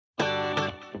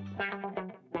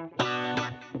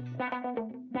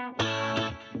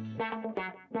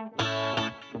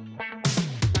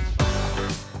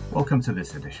Welcome to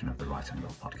this edition of the Right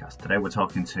Angle podcast. Today we're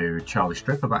talking to Charlie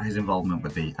Stripp about his involvement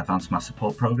with the Advanced Maths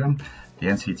Support Programme, the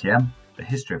NCETM, the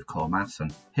history of core maths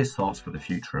and his thoughts for the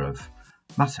future of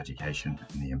maths education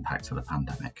and the impact of the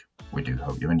pandemic. We do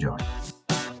hope you enjoy.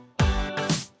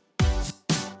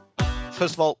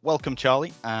 First of all, welcome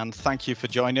Charlie, and thank you for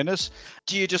joining us.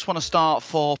 Do you just want to start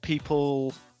for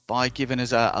people by giving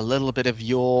us a little bit of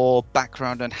your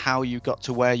background and how you got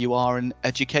to where you are in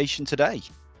education today?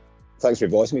 Thanks for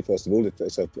inviting me. First of all,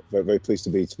 it's very, very pleased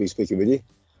to be speaking with you.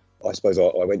 I suppose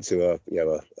I went to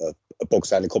a bog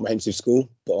standard comprehensive school,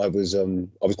 but I was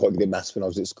quite good at maths when I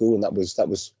was at school, and that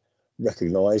was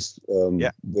recognised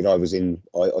when I was in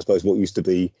I suppose what used to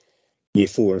be year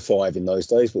 4 and 5 in those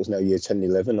days, but was now year 10 and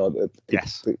 11.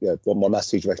 Yes. My maths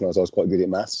teacher recognised I was quite good at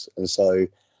maths, and so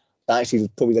that actually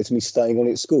probably led to me staying on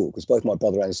at school, because both my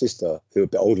brother and sister, who are a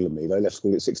bit older than me, they left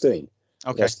school at 16.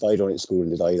 Okay. I stayed on at school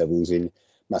and did A-levels in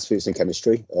maths, physics and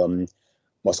chemistry.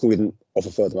 My school didn't offer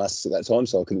further maths at that time,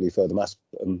 so I couldn't do further maths,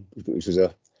 which was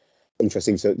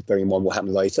interesting to bear in mind what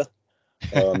happened later.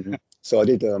 So I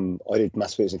did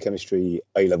maths, physics and chemistry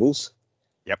A-levels.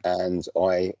 Yep. And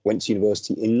I went to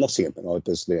university in Nottingham, and I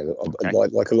was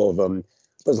like a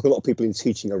lot of people in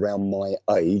teaching around my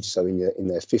age, so in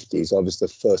their 50s, I was the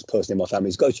first person in my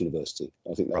family to go to university.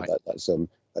 I think that's and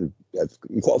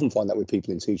you quite often find that with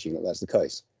people in teaching that's the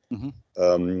case.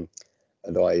 Mm-hmm.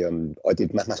 And I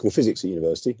did mathematical physics at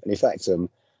university, and in fact, sort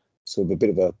of a bit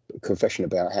of a confession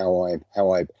about how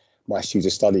my attitudes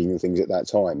of studying and things at that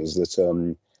time is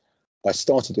that I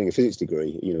started doing a physics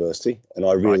degree at university, and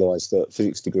I realised that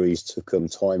physics degrees took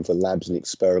time for labs and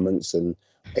experiments and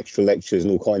extra lectures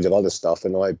and all kinds of other stuff.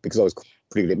 And because I was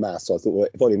pretty good at maths, I thought, well,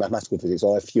 if I do mathematical physics,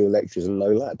 I have fewer lectures and no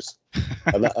labs,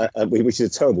 which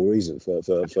is a terrible reason for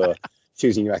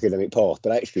choosing your academic path.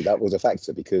 But actually, that was a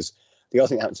factor, because the other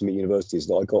thing that happened to me at university is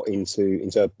that I got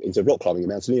into rock climbing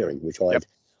and mountaineering, which I'd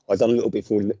done a little bit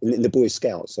for in the Boy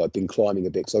Scouts. So I'd been climbing a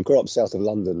bit. So I grew up south of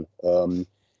London,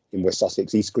 in West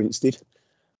Sussex, East Grinstead,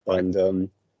 and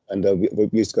we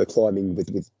used to go climbing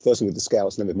with first with the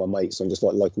Scouts and then with my mates on just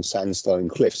like local sandstone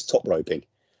cliffs, top roping.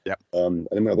 Yep. And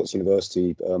then when I got to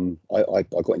university, I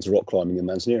got into rock climbing and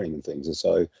mountaineering and things, and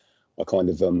so I kind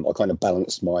of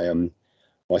balanced my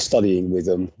my studying with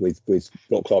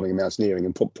rock climbing and mountaineering,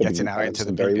 and probably getting out into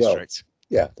the very Peak well. District.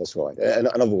 Yeah, that's right. And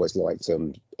I've always liked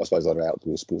I suppose other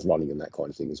outdoor sports, running and that kind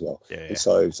of thing as well. Yeah. And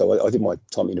so I did my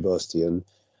time at university, and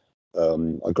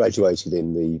I graduated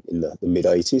in the mid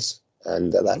 80s,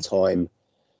 and at that time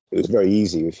it was very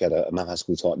easy if you had a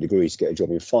mathematical type degree to get a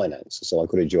job in finance. So I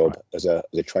got a job as a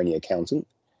trainee accountant,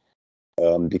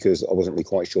 because I wasn't really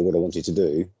quite sure what I wanted to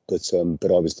do, but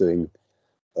I was doing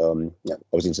I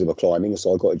was into my climbing,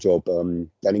 so I got a job down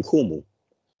in Cornwall.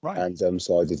 Right. And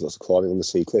so I did lots of climbing on the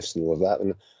sea cliffs and all of that,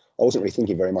 and I wasn't really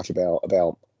thinking very much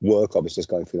about work. I was just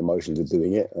going through the motions of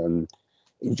doing it and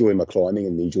enjoying my climbing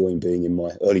and enjoying being in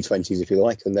my early 20s, if you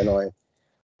like. And then I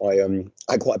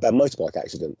had quite a bad motorbike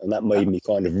accident, and that made me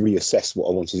kind of reassess what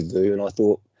I wanted to do. And I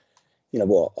thought, you know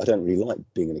what, I don't really like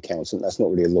being an accountant. That's not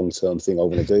really a long-term thing I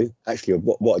want to do. Actually,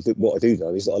 what I do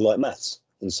though is that I like maths,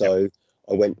 and so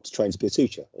I went to train to be a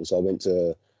teacher. And so I went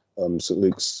to St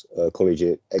Luke's College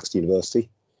at Exeter University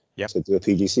to do a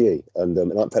PGCE, and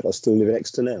in fact I still live in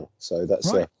Exeter now. So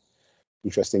that's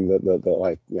interesting that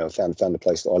I found a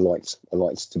place that I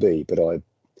liked to be. But I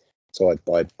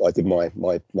did my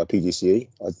PGCE.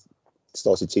 I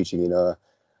started teaching I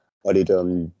did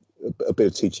a bit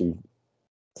of teaching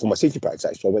for my teaching practice.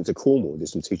 Actually, I went to Cornwall, did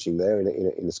some teaching there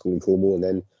in a school in Cornwall, and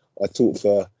then I taught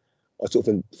for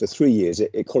 3 years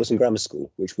at Colliston Grammar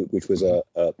School, which was a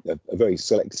very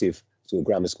selective sort of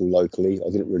grammar school locally. I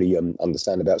didn't really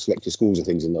understand about selective schools and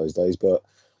things in those days, but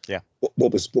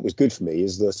what was good for me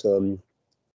is that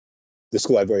the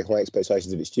school had very high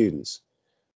expectations of its students,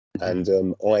 and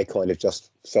I kind of just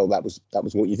felt that was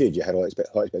what you did. You had high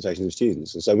expectations of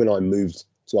students, and so when I moved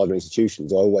to other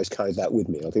institutions, I always carried that with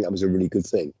me. I think that was a really good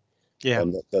thing. Yeah.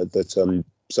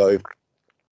 So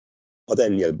I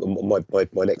then,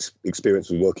 my next experience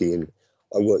was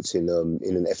I worked in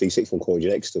an FE sixth form college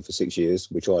in Exeter for 6 years,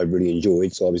 which I really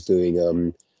enjoyed. So I was teaching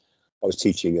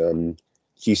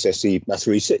GCSE maths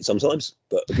resit sometimes,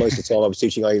 but most of the time I was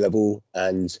teaching A-level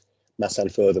and maths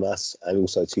and further maths, and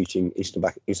also teaching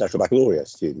international baccalaureate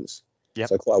students. Yep.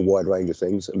 So quite a wide range of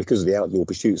things. And because of the outdoor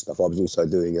pursuit stuff, I was also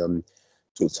doing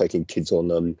sort of taking kids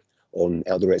on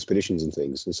outdoor expeditions and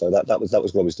things. And so that was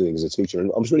what I was doing as a teacher, and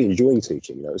I was really enjoying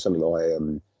teaching. It was something that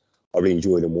I really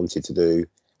enjoyed and wanted to do.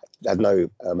 I had no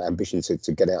ambition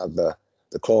to get out of the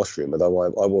classroom, although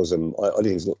I did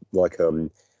things like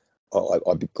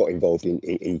I got involved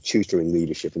in tutoring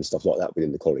leadership and stuff like that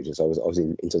within the college, and so I was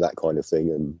into that kind of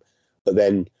thing. But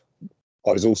then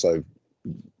I was also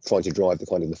trying to drive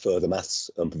the further maths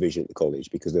provision at the college,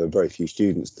 because there were very few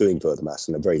students doing further maths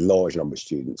and a very large number of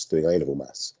students doing A-level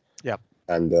maths. Yeah.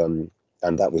 And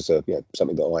that was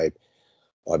something that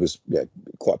I was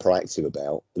quite proactive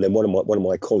about. And then one of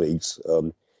my colleagues,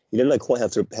 you don't know quite how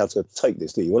to take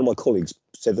this, do you? One of my colleagues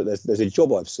said that there's a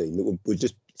job I've seen that would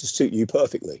just suit you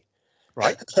perfectly.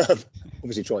 Right.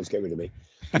 Obviously trying to get rid of me.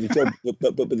 But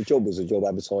the job was a job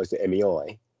advertised at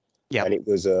MEI. Yeah. And it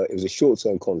was a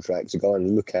short-term contract to go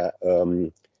and look at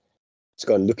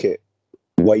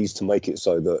ways to make it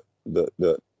so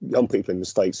that young people in the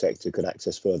state sector could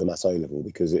access further maths A-level,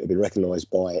 because it had been recognised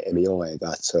by MEI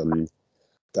that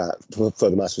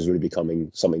further maths was really becoming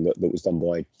something that was done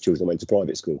by children that went to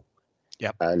private school.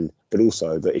 Yeah. But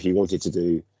also that if you wanted to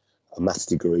do a maths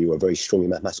degree or a very strongly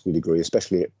mathematical degree,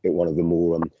 especially at one of the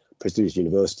more prestigious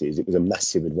universities, it was a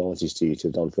massive advantage to you to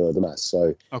have done further maths.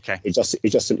 So it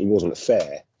just simply wasn't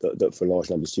fair that for a large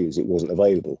number of students it wasn't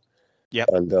available. Yeah.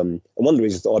 And one of the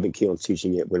reasons that I've been keen on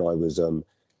teaching it when I was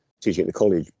teaching at the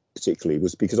college particularly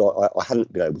was because I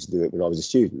hadn't been able to do it when I was a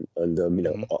student, and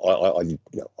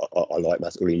I like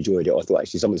maths, really enjoyed it. I thought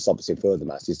actually some of the subjects in further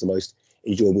maths is the most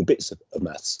enjoyable bits of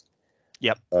maths.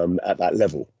 Yep. At that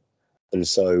level, and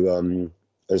so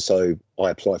I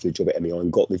applied for the job at MEI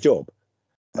and got the job.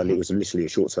 And it was initially a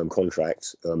short-term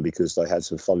contract because they had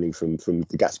some funding from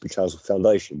the Gatsby Charitable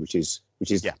Foundation, which is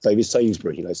David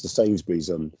Sainsbury. It's the Sainsbury's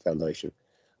foundation.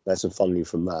 They had some funding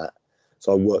from that,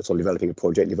 so I worked on developing a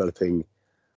project, developing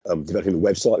the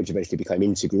website, which eventually became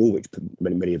Integral, which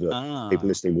many of the people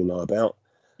listening will know about.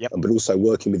 Yep. But also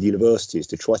working with universities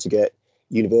to try to get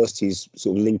universities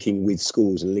sort of linking with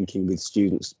schools and linking with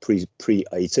students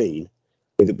pre-18,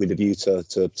 with a view to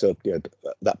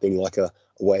that being like a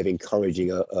way of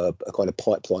encouraging a kind of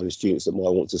pipeline of students that might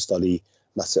want to study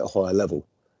maths at a higher level.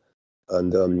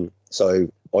 And so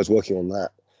I was working on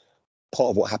that.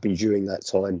 Part of what happened during that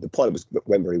time, the pilot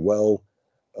went very well.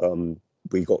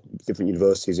 We got different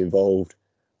universities involved.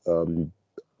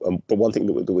 But one thing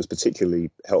that was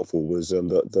particularly helpful was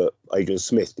that Adrian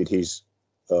Smith did his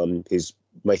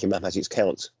Making Mathematics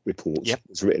Count report. Yep. It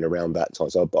was written around that time.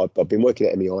 So I've been working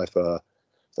at MEI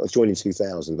I was joined in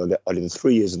 2000. I did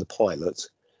 3 years of the pilot.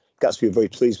 Gatsby were very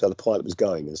pleased with how the pilot was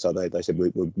going, and so they said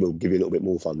we'll give you a little bit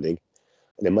more funding.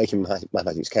 And then Making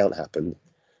Mathematics Count happened,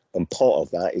 and part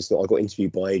of that is that I got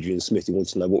interviewed by Adrian Smith, who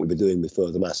wanted to know what we were doing with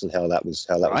further maths and how that was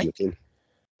looking,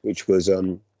 which was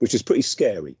pretty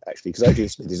scary actually, because Adrian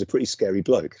Smith is a pretty scary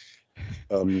bloke.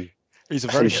 He's a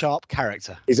very sharp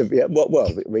character. He's well.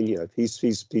 I mean, he's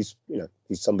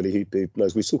somebody who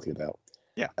knows what he's talking about.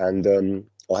 Yeah. And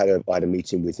I had a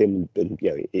meeting with him, and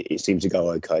it seemed to go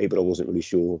okay, but I wasn't really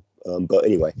sure. But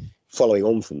anyway, following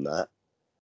on from that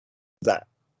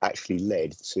actually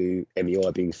led to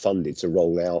MEI being funded to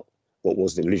roll out what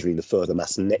was literally the Further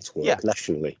Maths Network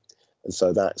nationally, and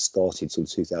so that started till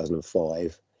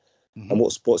 2005. And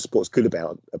what's good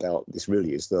about this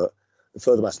really is that the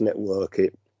Further Maths Network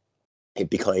it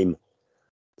became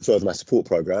the Further Maths Support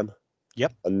Programme.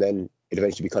 Yep. And then it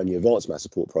eventually became the Advanced Maths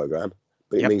Support Programme.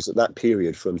 But it means that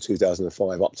period from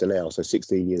 2005 up to now, so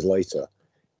 16 years later,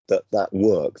 that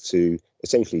work to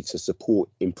essentially to support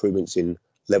improvements in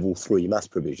level 3 maths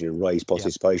provision and raise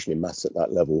participation in maths at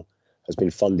that level has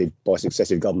been funded by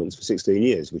successive governments for 16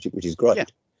 years, which is great. Yeah.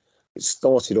 It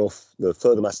started off the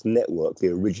Further Maths Network, the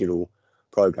original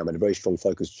programme, had a very strong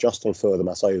focus just on further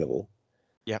maths A-level.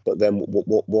 Yeah. But then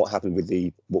what happened with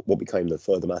what became the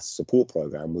Further Maths Support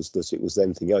Programme was that it was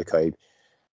then thinking, okay,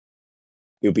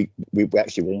 we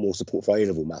actually want more support for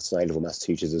A-level maths and A-level maths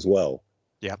teachers as well.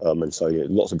 Yeah. And so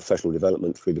lots of professional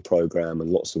development through the programme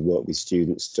and lots of work with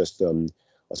students, just I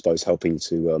suppose helping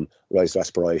to raise their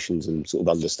aspirations and sort of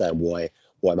understand why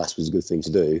maths was a good thing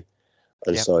to do.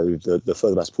 And so the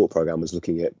Further Maths Support Programme was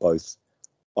looking at both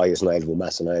AS and A-level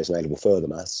maths and AS and A-level further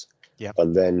maths. Yeah.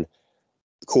 And then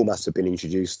core maths had been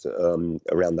introduced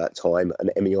around that time, and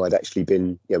MEI had actually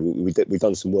been, we've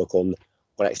done some work on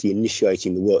actually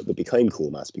initiating the work that became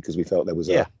core maths, because we felt there was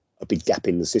a big gap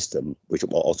in the system, which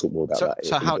I'll talk more about that.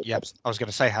 So how? Yeah, I was going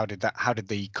to say, how did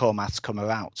the core maths come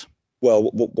about?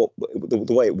 Well, the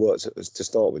way it worked to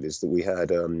start with is that we had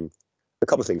a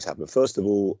couple of things happen. First of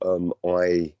all,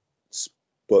 I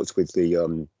worked with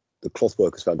the Cloth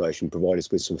Workers Foundation, provided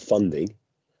us with some funding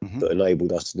that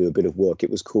enabled us to do a bit of work. It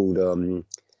was called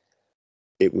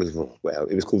it was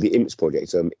called the IMPS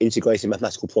project, Integrated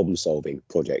Mathematical Problem Solving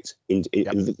project.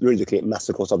 Really looking at maths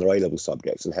across other A-level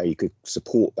subjects and how you could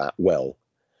support that well.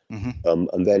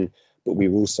 And then, but we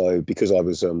were also, because I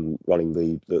was running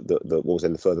the what was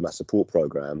then the further maths support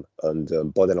program, and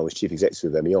by then I was chief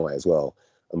executive of MEI as well,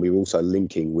 and we were also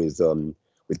linking with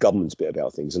government's bit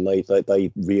about things, and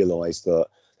they realised that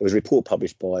there was a report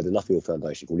published by the Nuffield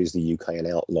Foundation called "Is the UK an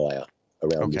Outlier?"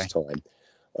 around this time,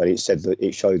 and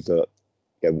it showed that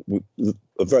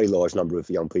a very large number of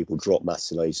young people drop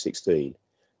maths at age 16.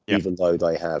 Even though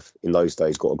they have, in those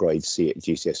days, got a grade C at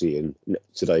GCSE, and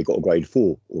today got a grade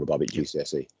 4 or above at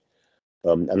GCSE.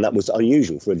 And that was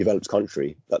unusual for a developed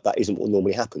country. That isn't what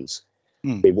normally happens. I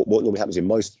mean, what normally happens in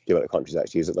most developed countries,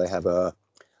 actually, is that they have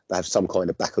some kind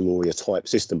of baccalaureate type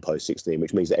system post 16,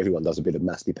 which means that everyone does a bit of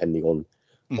maths depending on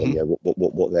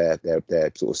what their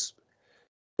sort of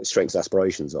strengths and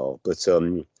aspirations are.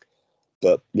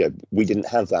 But we didn't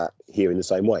have that here in the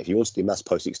same way. If you wanted to do maths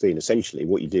post 16, essentially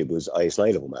what you did was AS and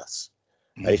A level maths.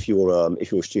 And if you're a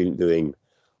student doing,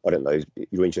 I don't know,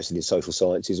 you're interested in social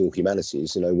sciences or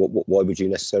humanities, why would you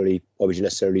necessarily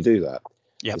do that?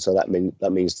 And so that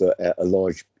means that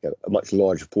a much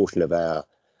larger portion of our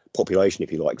population,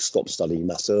 if you like, stopped studying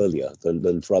maths earlier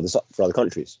than for other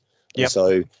countries. And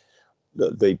so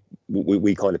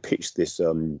we kind of pitched this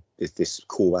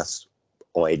core maths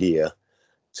idea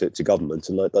to government,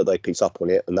 and they picked up on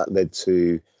it, and that led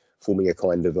to forming a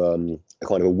kind of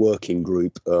a working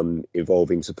group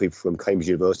involving some people from Cambridge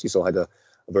University. So I had a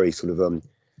very sort of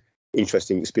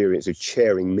interesting experience of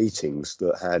chairing meetings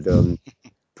that had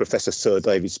Professor Sir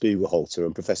David Spiegelhalter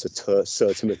and Professor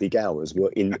Sir Timothy Gowers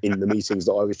were in the meetings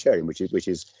that I was chairing, which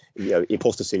is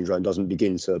imposter syndrome doesn't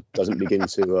begin to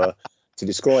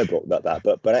describe that,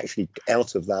 but actually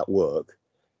out of that work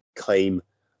came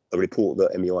a report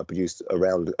that MEI produced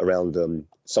around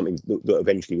something that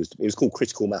eventually was called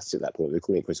critical maths at that point. They were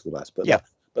calling it critical maths, but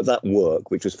that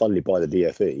work, which was funded by the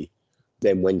DFE,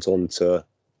 then went on to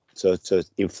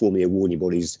inform the awarding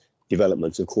body's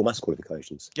development of core maths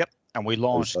qualifications. And we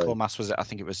launched core maths, I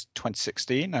think it was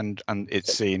 2016, and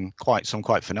it's seen quite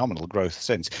phenomenal growth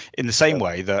since. In the same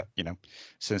way that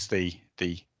since the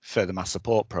further maths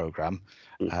support program,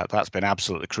 that's been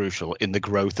absolutely crucial in the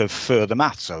growth of further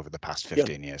maths over the past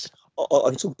 15 years. I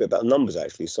can talk a bit about numbers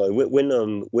actually. So when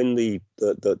the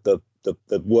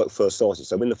work first started,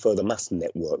 so when the further maths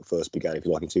network first began, if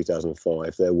you like, in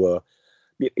 2005, there were,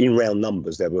 in round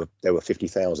numbers, there were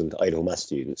 50,000 A-level maths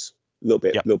students. A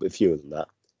little bit fewer than that.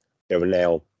 There are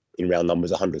now, in round numbers,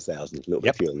 100,000. A little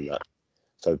bit fewer than that.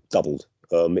 So doubled.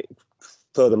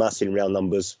 Further maths in round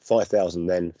numbers, 5,000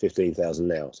 then, 15,000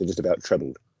 now. So just about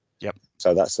trebled.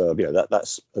 So that's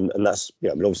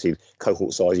obviously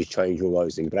cohort sizes change, all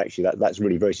those things, but actually that's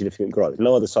really very significant growth.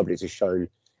 No other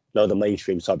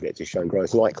mainstream subject has shown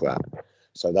growth like that.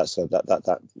 So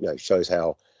that shows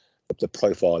how the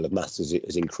profile of maths has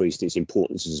increased, its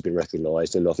importance has been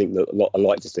recognised, and I think that I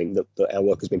like to think that our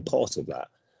work has been part of that.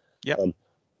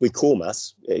 With core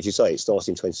maths, as you say, it started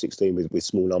in 2016 with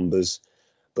small numbers,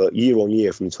 but year on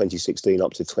year from 2016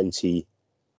 up to 2020,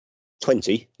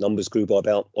 numbers grew by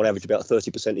on average about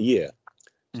 30% a year.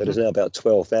 So there's now about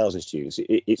 12,000 students.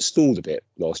 It stalled a bit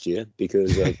last year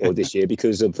or this year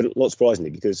because not surprisingly,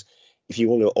 because if you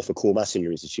want to offer core maths in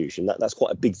your institution, that's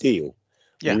quite a big deal.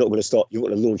 You're not going to you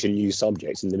want to launch a new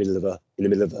subject in the middle of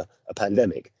a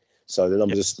pandemic. So the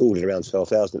numbers are stalled at around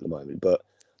 12,000 at the moment. But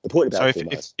the point about core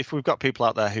maths, if we've got people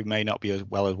out there who may not be as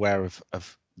well aware of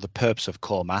the purpose of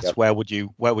core maths, where would you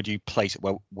place it?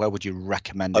 Where would you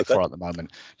recommend it for at the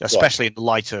moment, especially in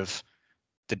light of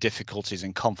the difficulties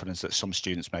and confidence that some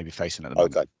students may be facing at the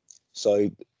moment?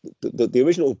 So the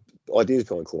original ideas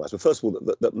behind core maths, well, first of all,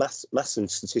 that maths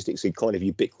and statistics are kind of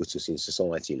ubiquitous in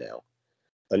society now.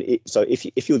 And so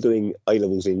if you're doing A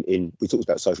levels in we talked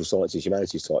about social sciences,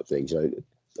 humanities type things, and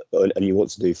you want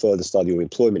to do further study or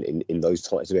employment in those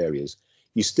types of areas,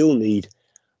 you still need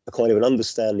a kind of an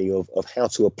understanding of how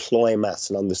to apply maths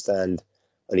and understand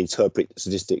and interpret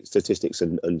statistics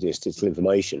and statistical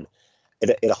information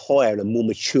at a higher and a more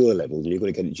mature level than you're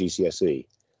going to get at GCSE.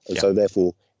 And so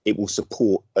therefore it will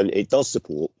support, and it does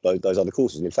support those other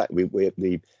courses. And in fact,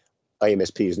 the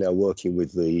AMSP is now working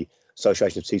with the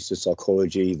Association of Teachers of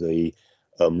Psychology, the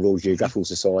Royal Geographical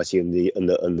Society, and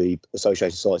the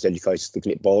Association of Science Educators for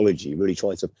Clinical Biology, really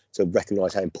trying to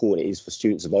recognise how important it is for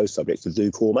students of those subjects to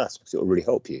do core maths, because it will really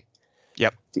help you.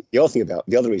 The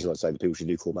other reason I'd say that people should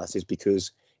do core maths is because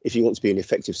if you want to be an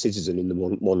effective citizen in the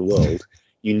modern world,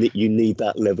 you need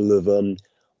that level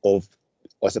of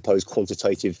I suppose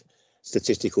quantitative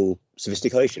statistical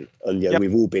sophistication. And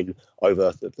we've all been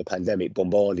over the pandemic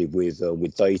bombarded with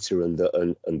data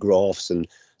and graphs, and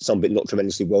some bit not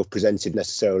tremendously well presented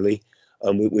necessarily.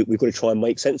 we've got to try and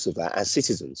make sense of that as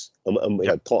citizens. And you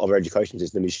know, part of our education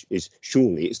system is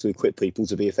surely it's to equip people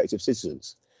to be effective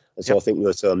citizens. And so I think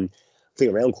that the thing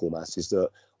around core maths is that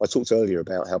I talked earlier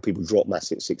about how people drop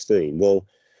maths at 16. Well,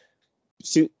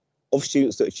 of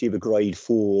students that achieve a grade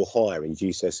 4 or higher in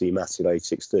GCSE maths at age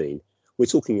 16, we're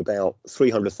talking about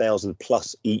 300,000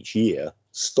 plus each year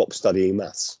stop studying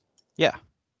maths. Yeah.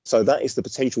 So that is the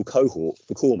potential cohort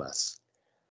for core maths.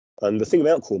 And the thing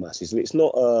about core maths is that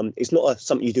it's not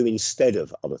something you do instead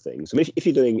of other things. I mean, if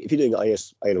you're doing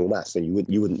A-level maths, then you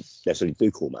wouldn't necessarily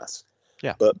do core maths.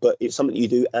 Yeah. But it's something you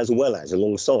do as well as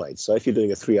alongside. So if you're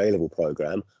doing a 3 A-level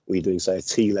program, or you're doing say a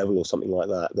T level or something like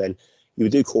that, then you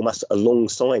would do core maths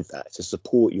alongside that to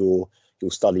support your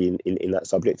study in that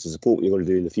subject, to support what you're going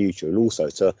to do in the future, and also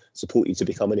to support you to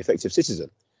become an effective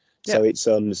citizen. Yeah. So it's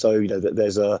so you know that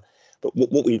there's a but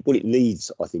what it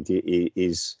needs, I think,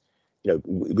 is you know,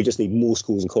 we just need more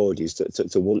schools and colleges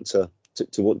to want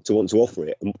to offer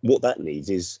it. And what that needs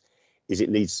is it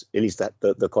needs that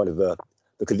the kind of the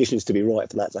conditions to be right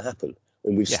for that to happen.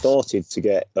 And we've started to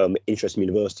get interest in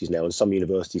universities now, and some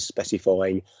universities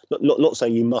specifying not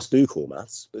saying you must do core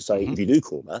maths, but saying if you do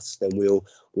core maths, then we'll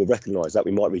recognise that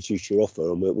we might reduce your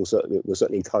offer, and we'll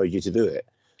certainly encourage you to do it.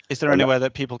 Is there anywhere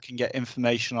that people can get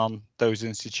information on those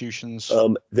institutions?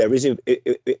 There is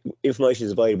information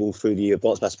is available through the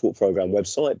Advanced Maths Support Programme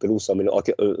website, but also, I mean,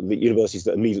 the universities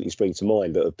that immediately spring to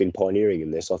mind that have been pioneering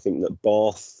in this, I think that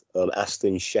Bath,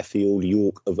 Aston, Sheffield,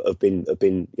 York have been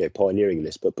you know, pioneering in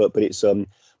this. But it's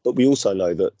but we also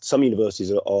know that some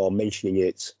universities are mentioning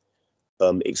it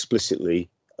explicitly,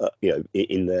 you know,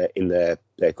 in their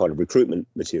kind of recruitment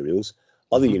materials.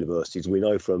 Other universities, we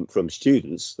know from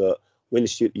students that when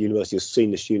the university has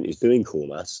seen the student is doing core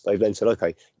maths, they've then said,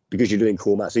 okay, because you're doing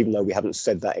core maths, even though we haven't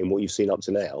said that in what you've seen up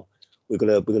to now, we're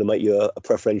gonna make you a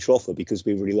preferential offer because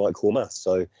we really like core maths.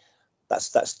 So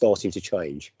that's starting to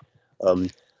change.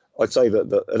 I'd say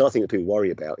that another thing that people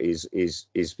worry about is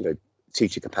you know,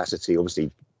 teacher capacity.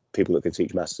 Obviously, people that can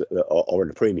teach maths are at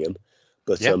a premium,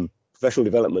 but professional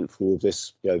development for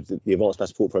this, you know, the Advanced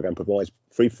Maths Support Programme provides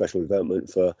free professional development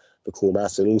for core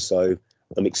maths, and also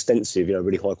extensive, you know,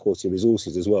 really high quality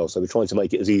resources as well. So we're trying to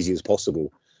make it as easy as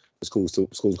possible for schools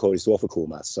and colleges to offer core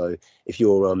maths. So if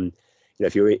you're you know,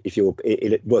 if you're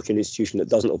working in an institution that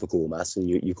doesn't offer core maths, and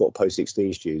you've got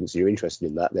post-16 students and you're interested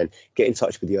in that, then get in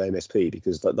touch with the AMSP,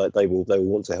 because they will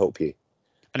want to help you.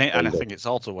 And I think it's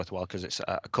also worthwhile because it's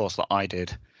a course that I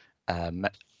did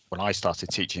when I started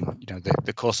teaching. You know,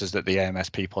 the courses that the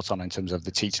AMSP put on in terms of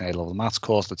the teaching A-level maths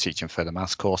course, the teaching further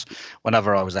maths course.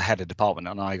 Whenever I was a head of department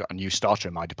and I got a new starter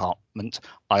in my department,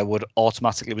 I would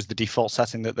automatically, it was the default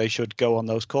setting that they should go on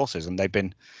those courses, and they've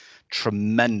been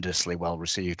tremendously well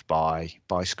received by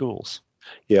schools.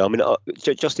 Yeah, I mean,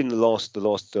 just in the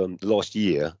last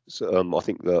year, so, I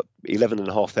think that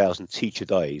 11,500 teacher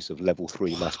days of level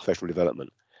 3 maths professional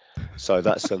development. So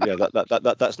that's yeah,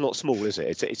 that's not small, is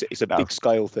it? It's a big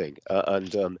scale thing.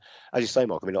 And as you say,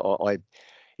 Mark, I mean, I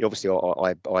obviously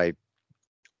I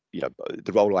you know,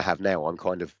 the role I have now, I'm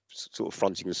kind of sort of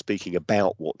fronting and speaking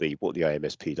about what the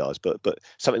AMSP does, but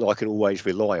something that I can always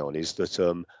rely on is that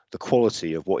the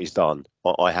quality of what is done,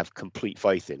 I have complete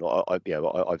faith in. I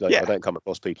don't come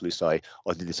across people who say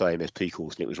I did this AMSP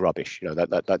course and it was rubbish. You know,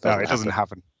 that doesn't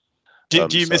happen. Do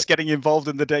you miss getting involved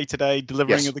in the day-to-day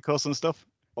delivering of the course and stuff?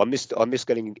 I miss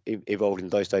getting involved in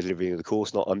those days delivering of the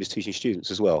course. I miss teaching students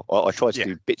as well. I try to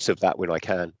do bits of that when I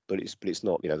can, but it's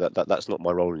not, you know, that's not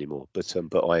my role anymore. But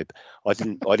I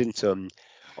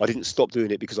didn't stop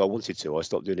doing it because I wanted to. I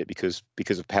stopped doing it because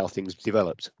of how things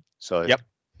developed. So yeah.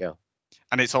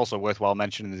 And it's also worthwhile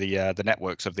mentioning the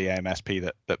networks of the AMSP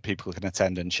that people can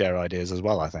attend and share ideas as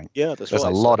well. I think there's a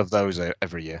lot of those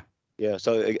every year. Yeah.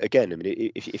 So again, I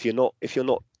mean, if you're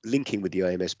not linking with the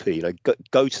AMSP, you know,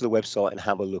 go to the website and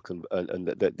have a look, and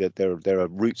there are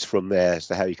routes from there as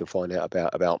to how you can find out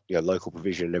about you know, local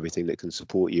provision and everything that can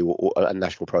support you, and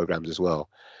national programs as well.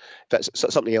 That's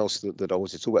something else that I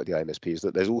wanted to talk about the AMSP is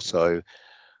that there's also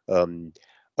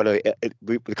I know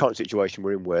the current situation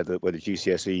we're in, where the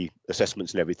GCSE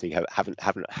assessments and everything haven't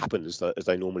happened as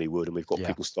they normally would, and we've got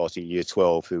people starting year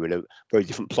 12 who are in a very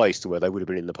different place to where they would have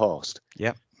been in the past.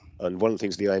 Yeah. And one of the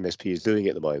things the AMSP is doing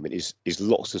at the moment is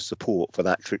lots of support for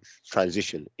that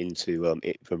transition into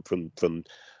from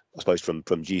I suppose from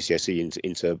GCSE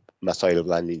into maths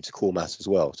A-level and into core maths as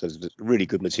well. So there's really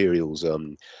good materials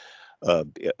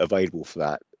available for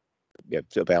that. Yeah,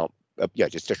 about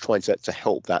just trying to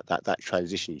help that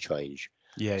transition change.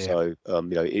 Yeah. So you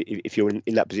know, if you're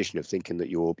in that position of thinking that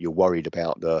you're worried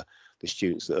about the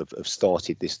students that have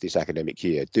started this academic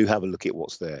year, do have a look at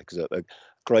what's there, because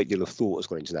great deal of thought has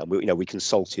gone into that. We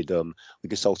consulted,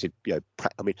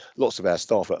 lots of our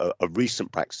staff are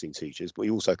recent practicing teachers, but we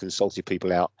also consulted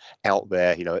people out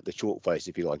there, at the chalk face,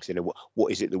 if you like,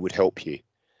 what is it that would help you?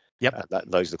 Yep.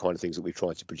 Those are the kind of things that we've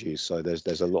tried to produce. So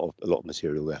there's a lot of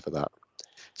material there for that.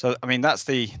 So, I mean, that's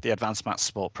the Advanced Maths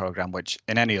Support Programme, which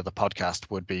in any other podcast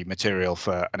would be material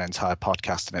for an entire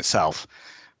podcast in itself.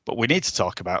 But we need to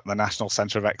talk about the National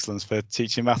Centre of Excellence for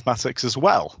Teaching Mathematics as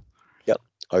well. Yep.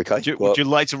 Okay. Would you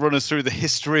like to run us through the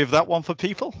history of that one for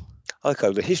people?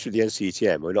 Okay, the history of the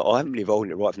NCETM. I haven't been involved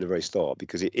in it right from the very start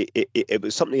because it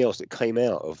was something else that came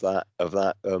out of that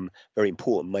very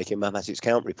important Making Mathematics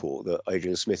Count report that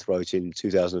Adrian Smith wrote in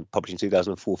 2000, published in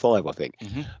 2004-05, I think.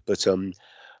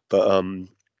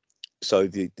 So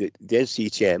the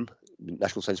NCETM,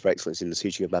 National Centre for Excellence in the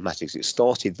Teaching of Mathematics, it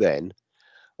started then,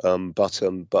 but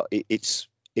it's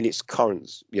in its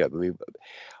current,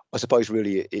 I suppose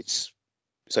really it's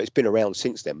been around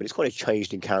since then, but it's kind of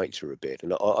changed in character a bit.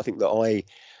 And I think that I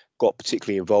got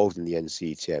particularly involved in the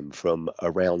NCETM from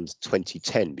around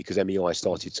 2010 because MEI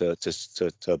started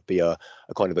to be a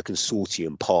kind of a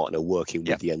consortium partner working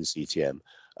with the NCETM,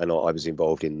 and I was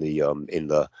involved in the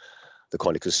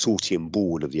kind of consortium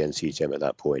board of the NCETM at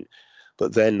that point.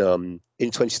 But then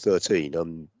in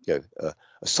 2013, a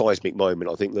seismic moment,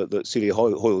 I think that Celia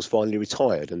Hoyle's finally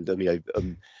retired, and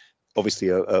obviously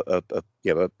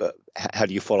how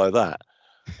do you follow that?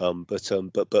 But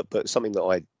something that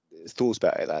I thought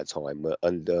about at that time,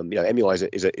 and MEI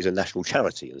is a national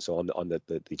charity, and so I'm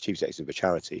the chief executive of a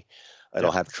charity, and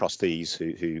I have trustees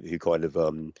who kind of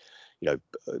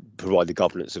provide the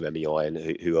governance of MEI and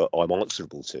who I'm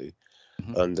answerable to.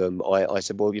 And I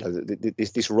said, well,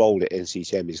 this role at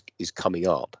NCETM is coming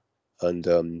up, and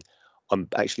I'm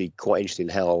actually quite interested in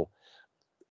how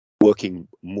working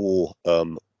more.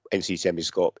 NCETM has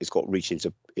got reach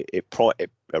into it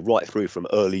right through from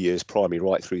early years primary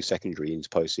right through secondary into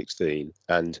post 16,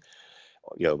 and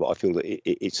I feel that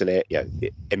it's an area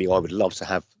MEI would love to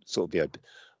have sort of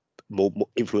more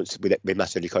influence with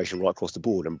maths education right across the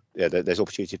board, and there's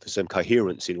opportunity for some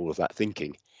coherence in all of that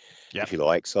thinking, if you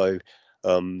like. So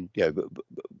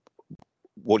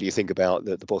what do you think about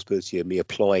the possibility of me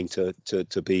applying to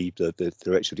be the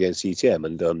director of the NCETM?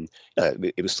 And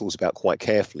it was thought about quite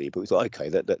carefully, but we thought, okay,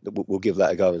 that we'll give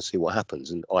that a go and see what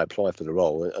happens. And I applied for the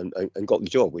role and got the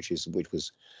job, which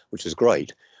was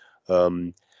great.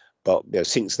 But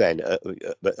since then, I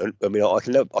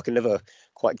can never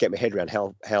quite get my head around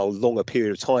how long a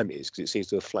period of time it is, because it seems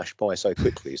to have flashed by so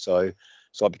quickly. So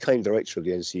I became director of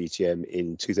the NCETM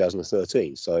in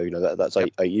 2013. So that's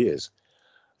 8 years.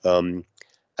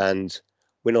 And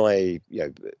when I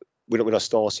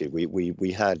started,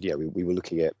 we had we were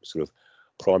looking at sort of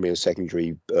primary and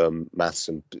secondary maths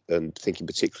and thinking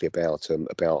particularly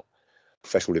about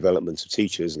professional development of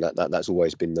teachers, and that's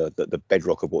always been the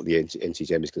bedrock of what the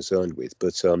NCETM is concerned with.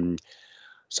 But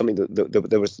something that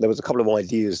there was a couple of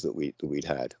ideas that we'd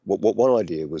had. One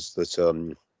idea was that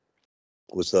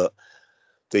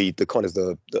the kind of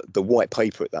the white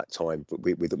paper at that time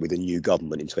with the new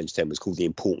government in 2010 was called The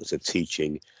Importance of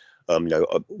Teaching.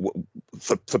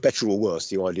 For better or worse,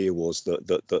 the idea was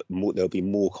that there'll be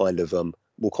more kind of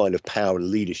power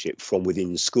and leadership from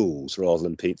within schools rather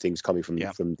than things coming from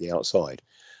the outside.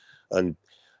 And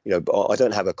I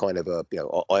don't have a kind of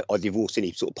I divorce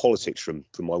any sort of politics from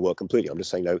my work completely. I'm just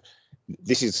saying,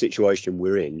 this is the situation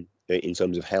we're in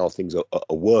terms of how things are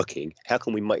working. How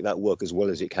can we make that work as well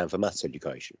as it can for maths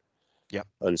education? Yeah.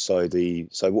 And so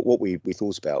what we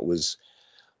thought about was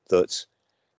that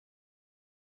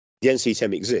the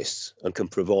NCETM exists and can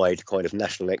provide kind of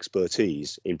national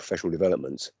expertise in professional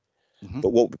development.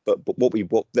 But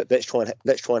let's try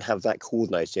and have that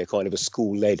coordinated in a kind of a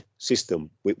school-led system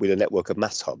with a network of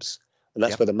maths hubs. And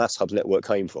that's where the Maths Hubs network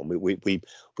came from. We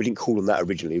didn't call them that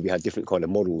originally. We had different kind of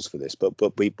models for this, but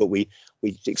we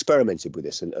experimented with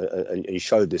this and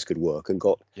showed this could work and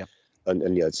got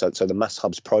so the Maths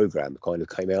Hubs program kind of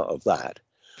came out of that.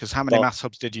 Because how many Maths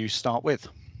Hubs did you start with?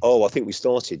 Oh, I think we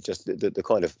started just the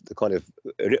kind of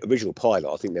original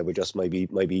pilot. I think there were just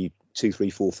maybe 2, 3,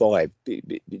 4, 5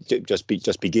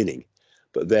 just beginning.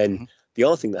 But then the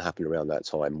other thing that happened around that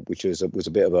time, which was a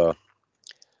bit of a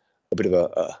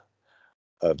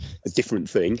different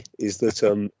thing, is that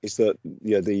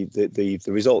the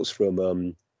results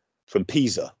from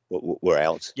PISA were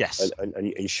out. Yes.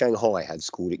 And Shanghai had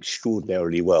scored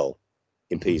extraordinarily well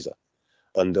in PISA.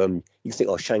 And you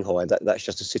think, Shanghai, that's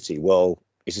just a city. Well,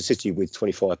 it's a city with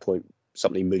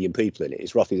 25-point-something million people in it.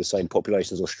 It's roughly the same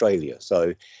population as Australia.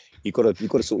 So you've got to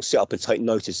sort of sit up and take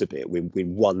notice a bit when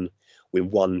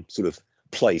one sort of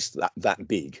place that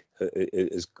big.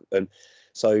 And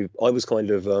So I was kind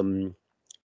of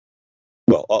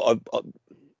well,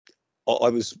 I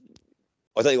was.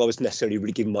 I don't think I was necessarily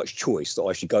really given much choice that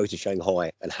I should go to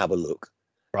Shanghai and have a look,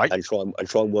 Right. and try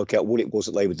and work out what it was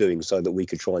that they were doing, so that we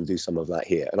could try and do some of that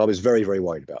here. And I was very, very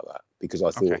worried about that, because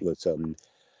I thought that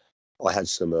I had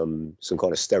some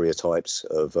kind of stereotypes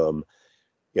of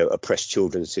oppressed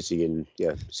children sitting in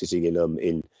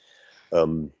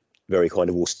very kind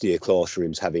of austere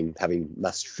classrooms, having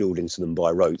maths drilled into them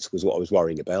by rote, was what I was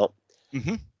worrying about.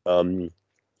 Mm-hmm.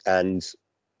 And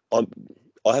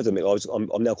I have to admit,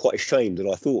 I'm now quite ashamed that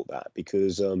I thought that,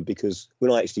 because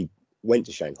when I actually went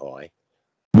to Shanghai,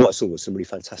 what I saw was some really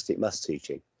fantastic maths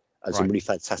teaching and some really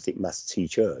fantastic maths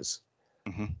teachers.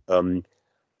 Mm-hmm.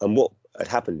 And what had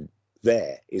happened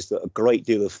there is that a great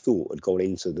deal of thought had gone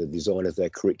into the design of their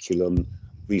curriculum,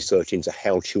 research into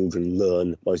how children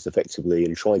learn most effectively,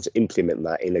 and trying to implement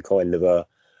that in a kind of a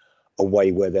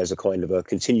way where there's a kind of a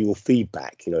continual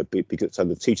feedback, because some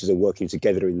of the teachers are working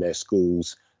together in their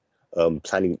schools,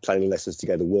 planning lessons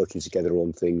together, working together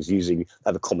on things,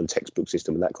 have a common textbook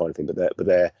system and that kind of thing. But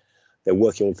they're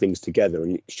working on things together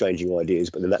and exchanging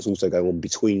ideas. But then that's also going on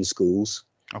between schools.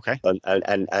 Okay. And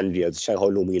the Shanghai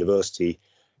Normal University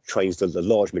trains the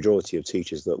large majority of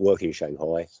teachers that work in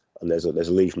Shanghai. And there's a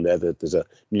lead from there. There's a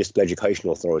municipal education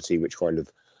authority which kind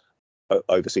of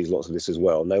oversees lots of this as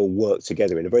well. And they all work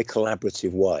together in a very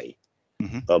collaborative way,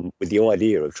 with the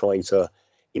idea of trying to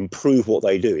improve what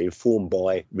they do, informed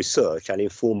by research and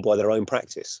informed by their own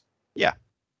practice. Yeah.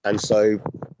 And so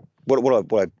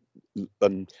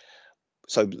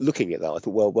so looking at that, I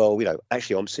thought, well,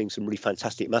 actually I'm seeing some really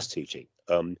fantastic maths teaching.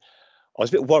 I was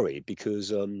a bit worried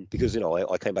because I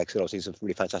came back and said I was seeing some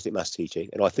really fantastic maths teaching,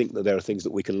 and I think that there are things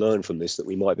that we can learn from this that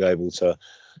we might be able to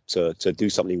do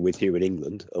something with here in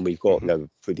England. And we've got,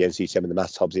 through the NCETM and the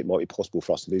maths hubs, it might be possible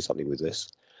for us to do something with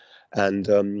this. And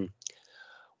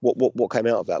what came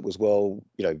out of that was, well,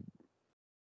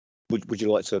 would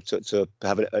you like to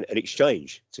have an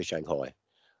exchange to Shanghai?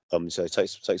 So take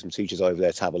some teachers over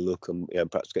there to have a look, and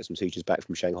perhaps get some teachers back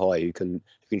from Shanghai who can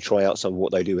try out some of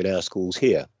what they do in our schools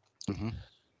here. Mm-hmm.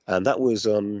 And that was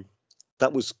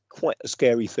quite a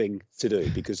scary thing to do,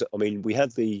 because I mean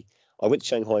I went to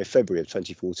Shanghai in February of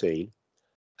 2014,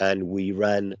 and we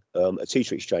ran a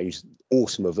teacher exchange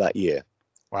autumn of that year.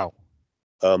 Wow.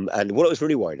 And what I was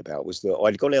really worried about was that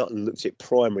I'd gone out and looked at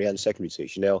primary and secondary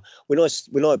teaching. Now, when I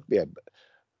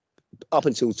up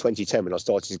until 2010, when I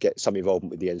started to get some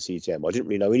involvement with the NCETM, I didn't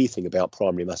really know anything about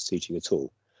primary maths teaching at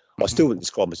all. I still wouldn't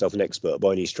describe myself an expert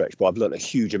by any stretch, but I've learned a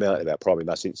huge amount about primary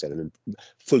maths since then, and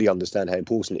fully understand how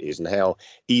important it is and how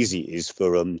easy it is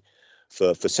for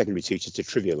secondary teachers to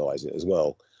trivialise it as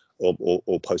well,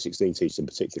 or post-16 teachers in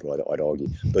particular, I'd argue.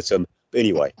 But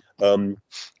anyway, we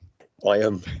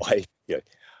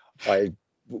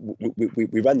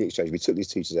ran the exchange. We took these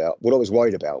teachers out. What I was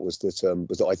worried about was that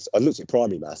I looked at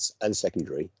primary maths and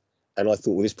secondary, and I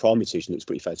thought, well, this primary teaching looks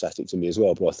pretty fantastic to me as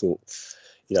well. But I thought,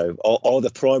 are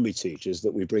the primary teachers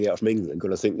that we bring out from England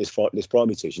going to think this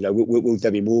primary teacher? Will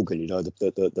Debbie Morgan,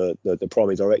 the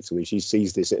primary director, when she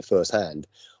sees this at first hand,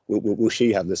 will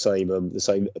she have the same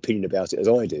opinion about it as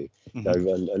I do?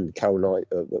 And Carol and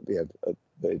I,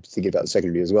 thinking about the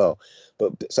secondary as well.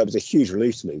 But so it was a huge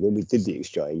relief to me when we did the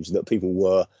exchange that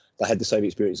they had the same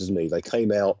experience as me. They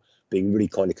came out being really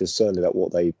kind of concerned about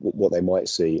what they might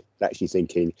see, actually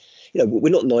thinking,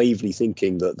 we're not naively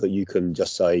thinking that you can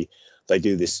just say they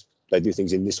do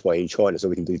things in this way in China, so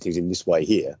we can do things in this way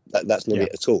here. That's not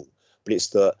it at all. But it's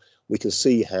that we can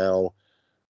see how,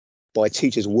 by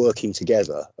teachers working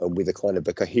together and with a kind of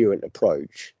a coherent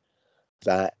approach,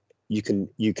 that you can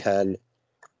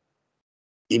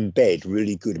embed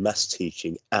really good maths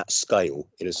teaching at scale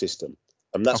in a system.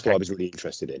 And that's what I was really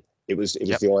interested in. It was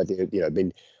the idea,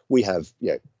 we have,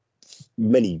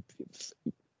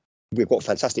 we've got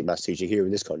fantastic maths teaching here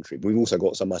in this country, but we've also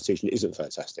got some maths teaching that isn't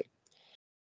fantastic.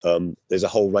 There's a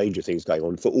whole range of things going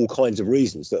on for all kinds of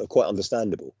reasons that are quite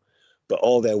understandable. But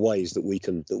are there ways that we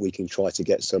can try to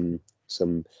get some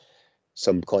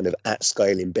kind of at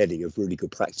scale embedding of really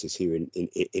good practice here in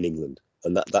England?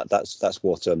 And that's what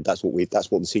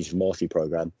the Teacher Mastery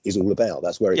Programme is all about.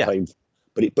 That's where it came from.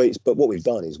 But what we've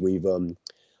done is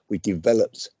we've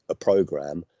developed a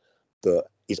programme that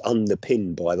is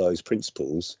underpinned by those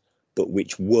principles, but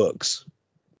which works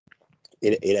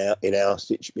in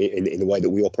the way that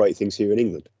we operate things here in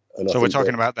England. And so we're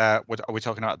talking about are we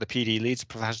talking about the PD leads,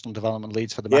 professional development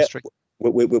leads for the mastery?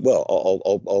 Well,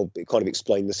 I'll kind of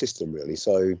explain the system really.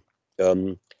 So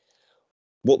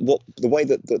what the way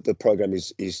that the programme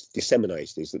is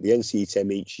disseminated is that the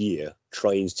NCETM each year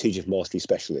trains teacher mastery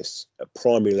specialists at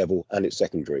primary level and at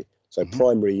secondary So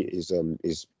primary is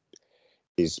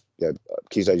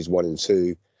key stages 1 and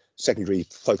 2. Secondary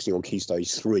focusing on key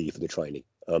stage 3 for the training.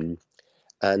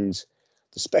 And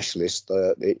the specialist,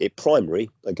 at primary,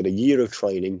 they get a year of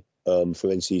training from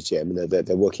NCETM, and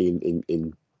they're working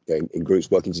in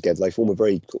groups, working together. They form a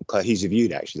very cohesive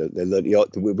unit. Actually,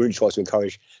 we really try to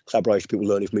encourage collaboration, people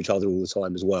learning from each other all the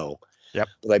time as well. Yep.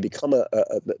 But they become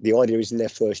the idea is in their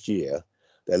first year,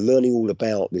 they're learning all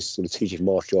about this sort of teaching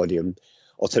mastery idea. And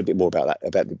I'll tell a bit more about that,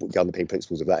 about the underpinning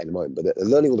principles of that in a moment. But they're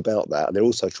learning all about that, and they're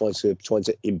also trying to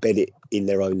embed it in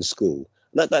their own school.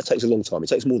 And that takes a long time. It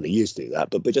takes more than a year to do that.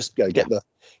 But just get the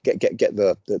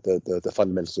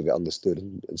fundamentals of it understood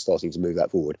and starting to move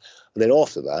that forward. And then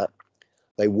after that,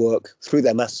 they work through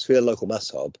their local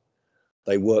maths hub.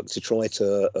 They work to try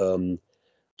to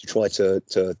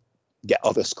get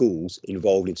other schools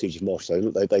involved in teaching mastery.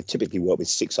 So they typically work with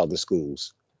 6 other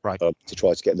schools, right, to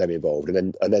try to get them involved.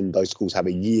 And then those schools have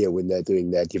a year when they're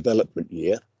doing their development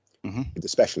year with the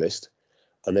specialist.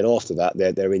 And then after that,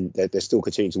 they're still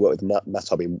continuing to work with the Maths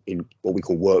Hub in what we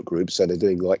call work groups. So they're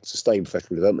doing like sustained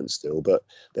professional development still, but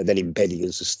they're then embedding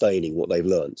and sustaining what they've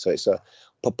learned. So it's a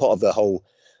part of the whole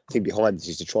thing behind this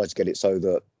is to try to get it so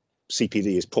that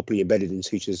CPD is properly embedded in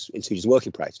teachers'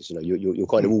 working practice. You're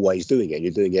kind of always doing it.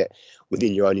 You're doing it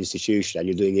within your own institution, and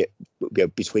you're doing it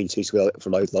between teachers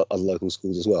from other local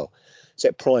schools as well. So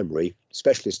at primary,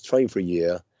 specialists train for a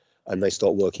year, and they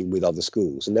start working with other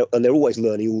schools, and they're always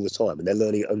learning all the time, and they're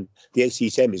learning, and the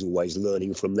NCETM is always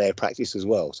learning from their practice as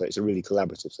well. So it's a really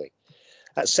collaborative thing.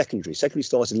 At secondary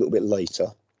started a little bit later,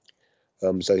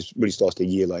 so it really started a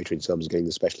year later in terms of getting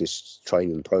the specialist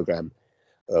training program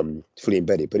fully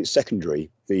embedded. But it's secondary.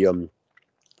 The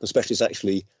specialists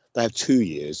actually, they have 2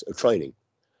 years of training.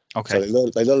 Okay. So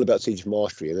they learn about teaching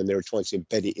mastery, and then they're trying to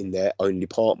embed it in their own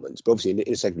departments. But obviously,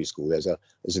 in a secondary school, there's a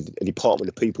department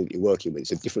of people that you're working with.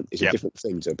 It's a different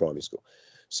thing to a primary school.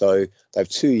 So they have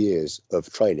 2 years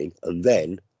of training, and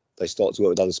then they start to work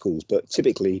with other schools. But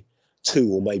typically,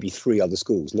 2 or maybe 3 other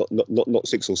schools, not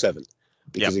 6 or 7,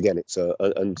 because again, it's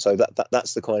and so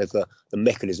that's the kind of the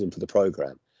mechanism for the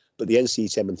program. But the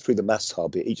NCETM and through the Maths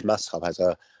Hub, each Maths Hub has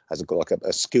a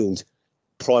skilled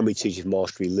primary teaching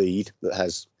mastery lead that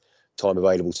has time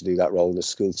available to do that role, and a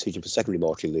skilled teaching for secondary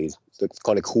mastery lead that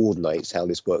kind of coordinates how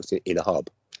this works in a hub.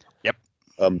 Yep.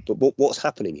 But what's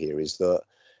happening here is that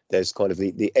there's kind of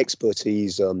the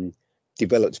expertise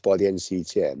developed by the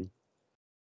NCETM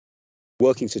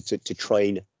working to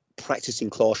train practicing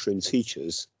classroom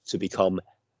teachers to become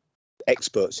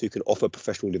experts who can offer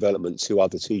professional development to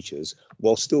other teachers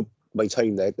while still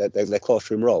maintaining their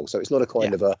classroom role. So it's not a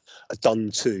kind of a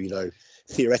done to,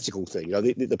 theoretical thing.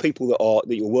 The people that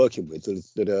you're working with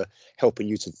that are helping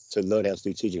you to learn how to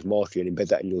do teaching mastery and embed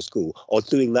that in your school are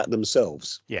doing that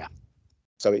themselves. Yeah.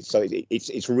 So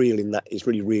it's real in that, it's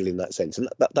really real in that sense, and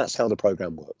that's how the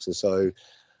program works. And so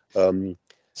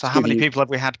so how many people have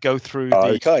we had go through the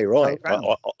okay, right.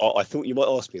 program? I thought you might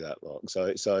ask me that, Mark.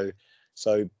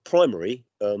 So primary,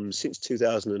 since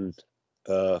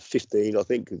 2015, I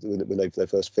think, when they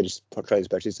first finished training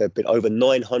specialists, there have been over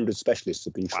 900 specialists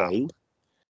have been trained,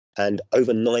 and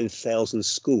over 9,000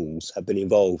 schools have been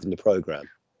involved in the program.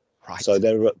 Right. So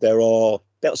there are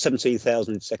about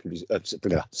 17,000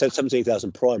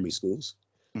 17,000 primary schools.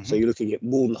 So you're looking at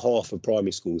more than half of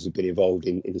primary schools have been involved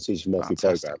in the teaching mastery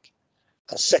program.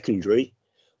 At secondary,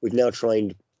 we've now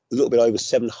trained a little bit over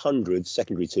 700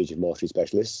 secondary teaching mastery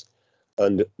specialists,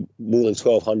 and more than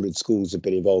 1,200 schools have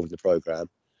been involved in the program,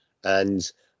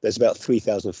 and there's about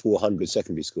 3,400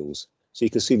 secondary schools. So you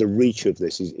can see the reach of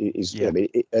this is Yeah.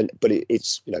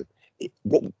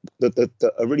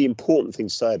 A really important thing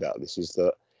to say about this is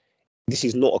that this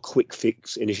is not a quick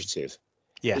fix initiative.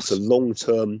 Yes. It's a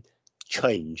long-term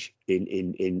change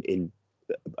in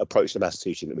approach to maths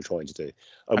teaching that we're trying to do.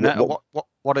 And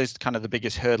what is kind of the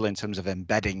biggest hurdle in terms of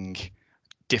embedding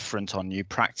different or new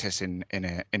practice in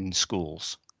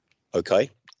schools?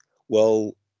 Okay,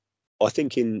 well, I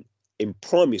think in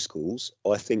primary schools,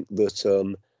 I think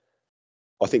that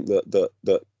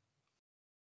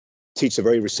teachers are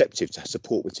very receptive to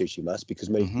support with teaching maths, because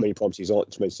many primary teachers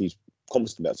aren't tremendously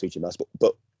competent about teaching maths,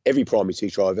 but every primary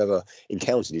teacher I've ever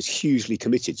encountered is hugely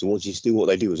committed to wanting to do what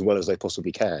they do as well as they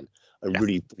possibly can, and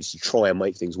really to try and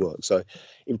make things work. So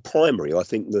in primary, I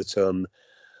think that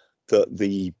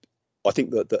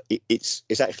it's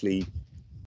actually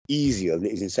easier than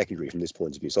it is in secondary from this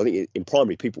point of view. So I think in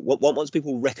primary, once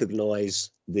people recognise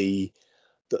that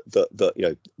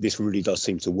this really does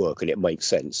seem to work and it makes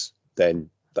sense, then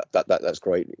that's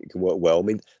great. It can work well. I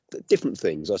mean, different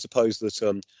things. I suppose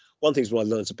that one thing when I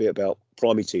learned a bit about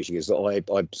primary teaching is that I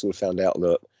sort of found out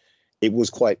that it was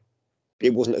quite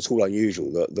it wasn't at all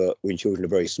unusual that when children are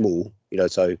very small,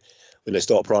 so when they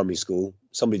start primary school,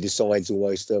 somebody decides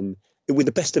almost with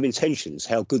the best of intentions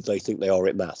how good they think they are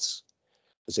at maths.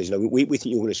 And says, we think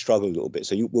you're going to struggle a little bit,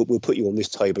 so we'll put you on this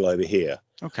table over here.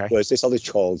 Okay. Whereas this other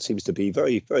child seems to be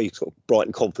very, very sort of bright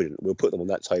and confident. We'll put them on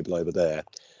that table over there.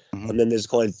 And then there's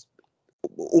kind of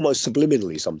almost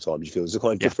subliminally sometimes you feel there's a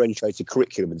kind of differentiated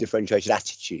curriculum and differentiated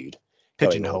attitude.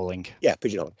 Pigeonholing. Yeah,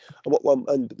 pigeonholing.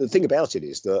 And the thing about it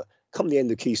is that come the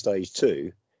end of Key Stage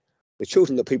 2, the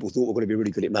children that people thought were going to be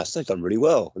really good at maths, they've done really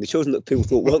well. And the children that people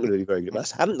thought weren't going to be very good at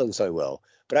maths haven't done so well.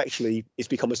 But actually, it's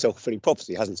become a self-fulfilling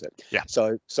prophecy, hasn't it? Yeah.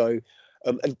 So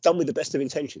and done with the best of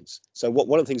intentions. So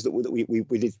one of the things that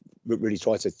we did really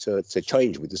try to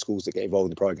change with the schools that get involved in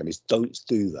the programme is don't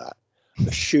do that.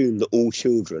 Assume that all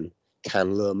children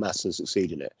can learn maths and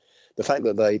succeed in it. The fact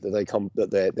that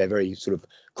they're very sort of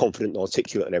confident and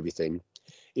articulate and everything,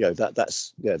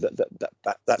 that's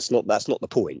not the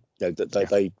point.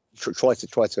 They try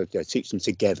to teach them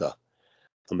together.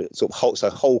 I mean,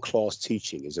 whole class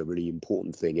teaching is a really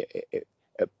important thing,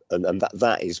 and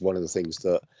that is one of the things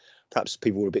that perhaps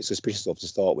people were a bit suspicious of to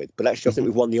start with. But actually, I think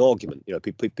we've won the argument.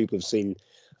 People have seen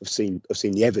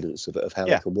the evidence of how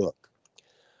it can work.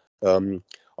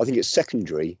 I think at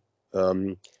secondary,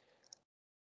 one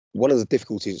of the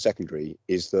difficulties at secondary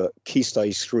is that Key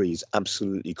Stage 3 is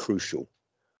absolutely crucial,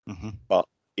 but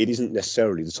it isn't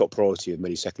necessarily the top priority of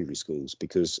many secondary schools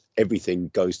because everything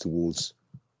goes towards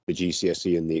the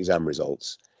GCSE and the exam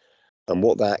results. And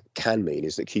what that can mean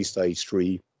is that Key Stage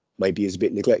 3 maybe is a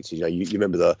bit neglected. You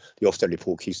remember the Ofsted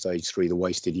report, Key Stage 3, the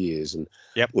wasted years, and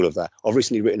all of that. I've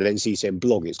recently written an NCETM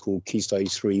blog. It's called Key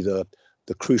Stage 3, the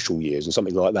crucial years, and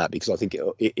something like that, because I think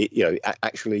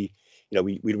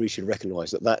we really should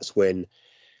recognise that that's when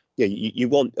you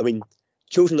want. I mean,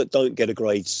 children that don't get a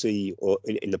grade C or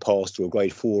in the past or a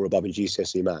grade 4 or above in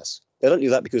GCSE maths, they don't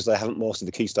do that because they haven't mastered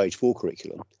the Key Stage 4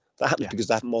 curriculum. That happens because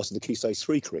they haven't mastered the Key Stage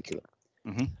 3 curriculum.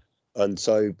 And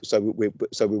so we're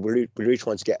really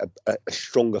trying to get a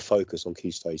stronger focus on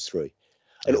Key Stage 3.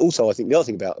 And also, I think the other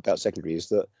thing about secondary is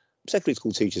that secondary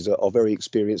school teachers are very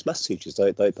experienced maths teachers.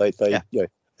 They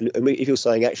and if you're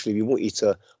saying actually we want you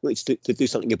to do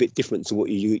something a bit different to what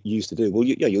you used to do, well,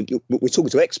 we're talking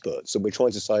to experts and we're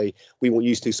trying to say we want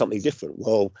you to do something different.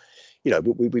 Well,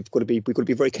 we've got to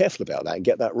be very careful about that and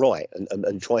get that right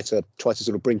and try to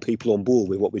sort of bring people on board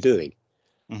with what we're doing.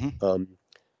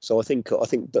 So I think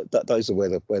that those are where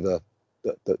the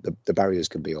barriers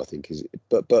can be. I think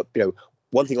but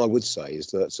one thing I would say is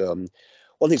that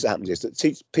one thing that happens is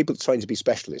that people trained to be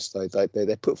specialists.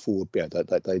 They put forward,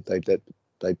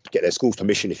 they get their school's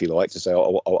permission, if you like, to say,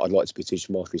 I'd like to be a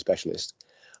teacher mastery specialist,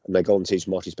 and they go on to teach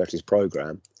mastery specialist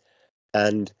program.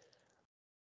 And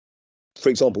for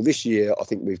example, this year I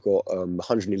think we've got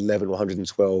 111 or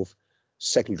 112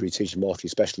 secondary teacher mastery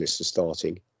specialists are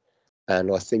starting,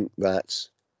 and I think that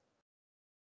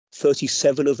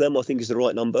 37 of them, I think is the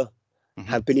right number,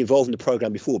 have been involved in the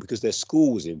program before because their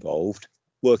school was involved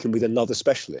working with another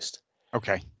specialist.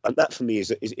 Okay. And that for me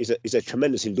is a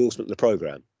tremendous endorsement of the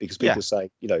program because people are saying,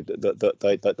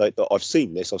 that I've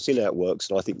seen this, I've seen how it works,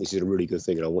 and I think this is a really good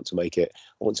thing, and I want to make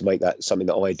that something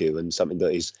that I do and something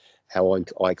that is how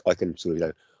I can sort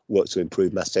of work to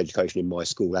improve maths education in my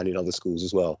school and in other schools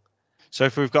as well. So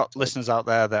if we've got listeners out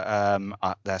there that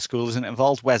their school isn't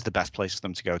involved, where's the best place for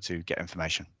them to go to get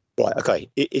information? Right. Okay.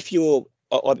 If you're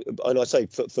and I say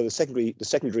for the secondary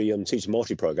teacher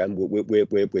mastery program,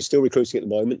 we're still recruiting at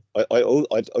the moment.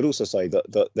 I'd also say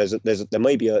that there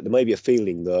may be a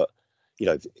feeling that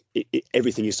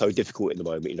everything is so difficult at the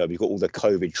moment. We've got all the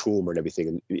COVID trauma and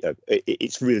everything, and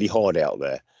it's really hard out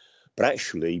there. But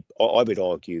actually, I would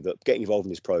argue that getting involved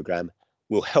in this program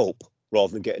will help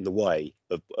rather than get in the way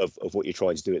of what you're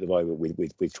trying to do at the moment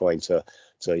with trying to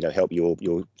help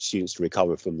your students to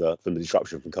recover from the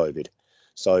disruption from COVID.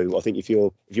 So I think if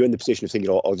you're in the position of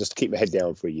thinking, I'll just keep my head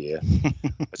down for a year.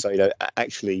 So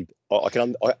actually,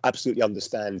 I absolutely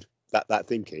understand that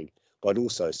thinking. But I'd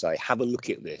also say have a look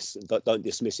at this and don't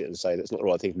dismiss it and say that's not the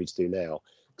right thing for me to do now,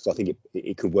 because I think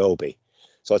it could well be.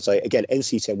 So I'd say again,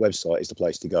 NCETM website is the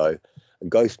place to go,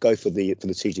 and go for the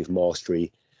teaching for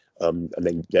mastery, and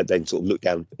then sort of look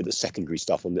down at the secondary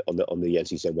stuff on the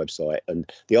NCETM website. And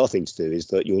the other thing to do is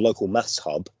that your local maths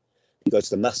hub, you go to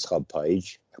the maths hub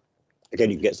page. Again,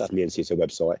 you can get stuff on the NCETM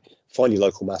website. Find your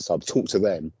local maths hub, talk to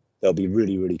them. They'll be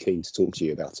really, really keen to talk to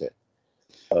you about it.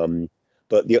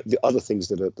 But the other things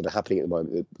that are happening at the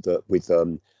moment with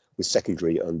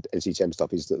secondary and NCETM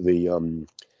stuff is that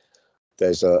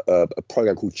there's a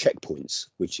program called Checkpoints,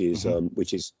 which is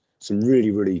some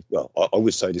really, really, well, I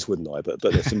would say this, wouldn't I? But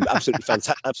there's some absolutely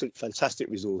fantastic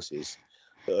resources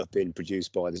that have been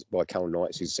produced by Carol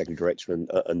Knights, who's the second director,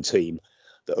 and team,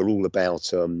 that are all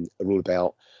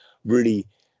about really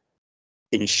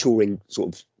ensuring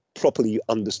sort of properly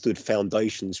understood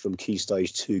foundations from Key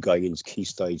Stage 2 going into Key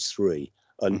Stage 3.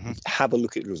 And have a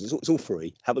look at the resources. It's all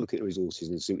free. Have a look at the resources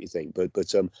and see what you think. But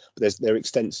they're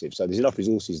extensive. So there's enough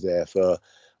resources there for.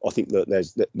 I think that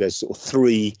there's sort of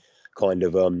 3 kind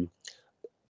of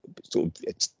sort of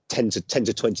 10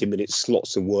 to 20 minute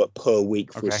slots of work per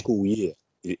week for a school year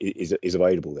is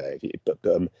available there.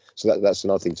 So that's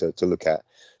another thing to look at.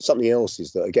 Something else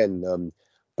is that, again,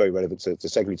 very relevant to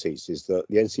secondary teachers, is that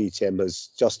the NCETM has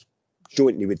just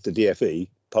jointly with the DFE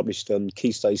published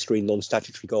Key Stage 3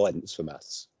 non-statutory guidance for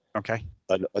maths. Okay.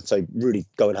 And I'd say really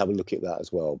go and have a look at that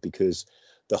as well, because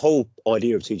the whole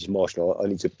idea of teaching martial art, I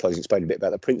need to explain a bit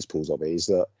about the principles of it, is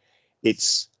that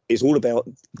it's all about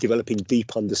developing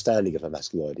deep understanding of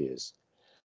mathematical ideas.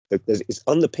 It's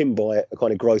underpinned by a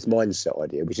kind of growth mindset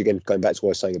idea, which, again, going back to what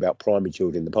I was saying about primary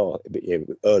children in the past, a bit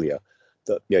earlier,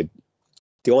 that the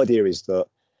idea is that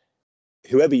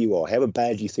whoever you are, however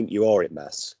bad you think you are at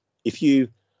maths, if you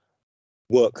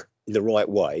work in the right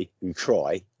way and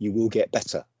try, you will get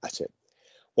better at it.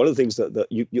 One of the things that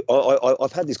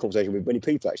I've had this conversation with many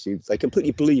people, actually, they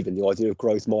completely believe in the idea of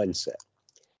growth mindset.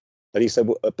 And he said,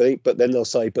 well, but then they'll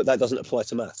say, but that doesn't apply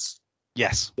to maths.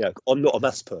 Yes. I'm not a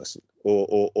maths person,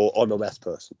 or I'm a maths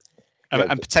person.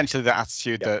 And potentially the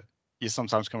attitude that you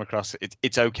sometimes come across,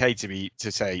 it's okay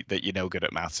to say that you're no good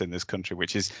at maths in this country,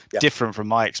 which is different from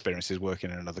my experiences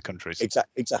working in other countries.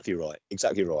 Exactly right.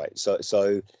 So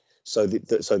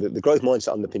the growth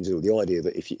mindset underpins it all. The idea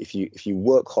that if you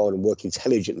work hard and work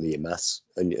intelligently in maths,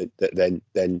 and then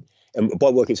by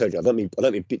working intelligent, I don't mean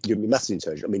your maths is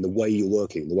intelligent. I mean the way you're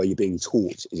working, the way you're being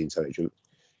taught is intelligent.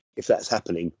 If that's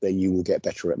happening, then you will get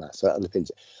better at maths. So that underpins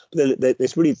it. But then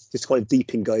there's really this kind of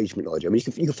deep engagement idea. I mean,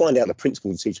 you can find out the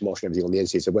principles of teaching martial and everything on the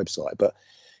NCETM website, but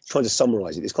trying to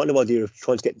summarise it, this kind of idea of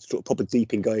trying to get sort of proper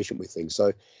deep engagement with things. So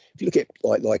if you look at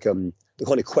like the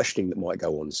kind of questioning that might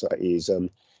go on, so is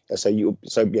you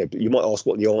might ask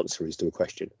what the answer is to a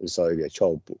question, and so a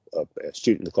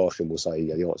student in the classroom will say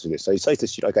the answer to this. So you say to the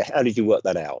student, okay, how did you work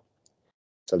that out?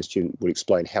 So the student will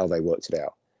explain how they worked it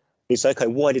out. You say, okay,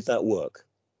 why did that work?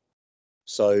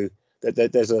 So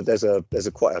there's a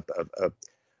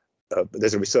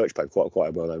research paper, quite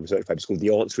a well-known research paper. It's called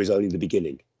 "The Answer Is Only the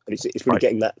Beginning," and it's really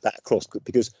getting that across,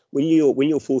 because when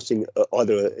you're forcing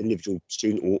either an individual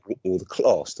student or the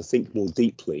class to think more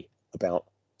deeply about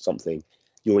something,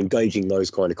 you're engaging those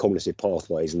kind of cognitive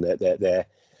pathways, and they're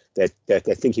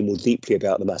thinking more deeply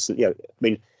about the maths. And I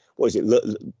mean, what is it?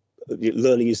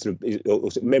 Learning is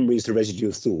memory is the residue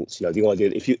of thoughts. The idea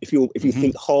that if you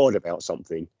think hard about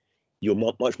something, you're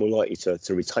much more likely to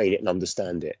retain it and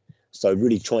understand it. So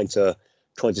really trying to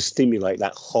stimulate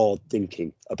that hard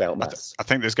thinking about maths. I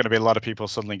think there's going to be a lot of people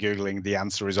suddenly Googling "the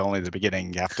answer is only the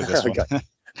beginning" after this one.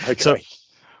 Okay. So,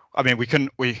 I mean, we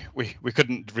couldn't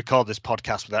record this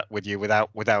podcast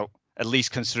without at least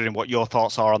considering what your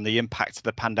thoughts are on the impact of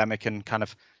the pandemic, and kind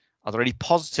of, are there any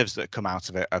positives that come out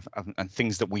of it, and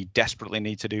things that we desperately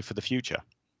need to do for the future?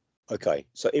 Okay,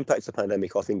 so impact of the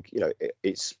pandemic, I think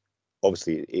it's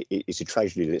obviously it's a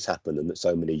tragedy that it's happened, and that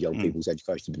so many young people's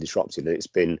education has been disrupted, and it's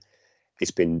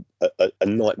been a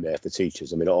nightmare for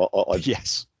teachers. I mean,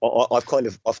 I've kind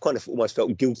of almost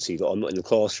felt guilty that I'm not in the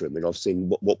classroom, and I've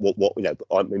seen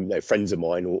what friends of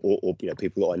mine or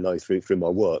people that I know through my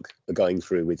work are going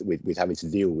through with having to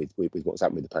deal with what's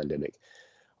happened with the pandemic.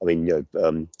 I mean,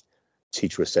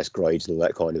 teacher assessed grades and all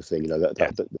that kind of thing.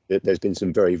 There's been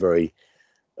some very, very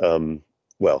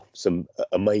some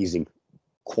amazing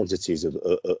quantities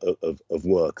of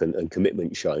work and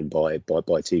commitment shown by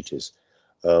teachers.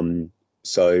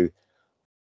 So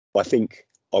I think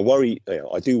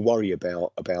I do worry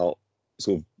about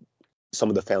sort of some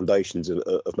of the foundations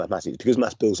of mathematics, because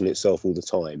maths builds on itself all the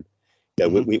time.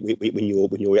 When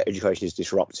your education is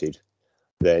disrupted,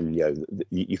 then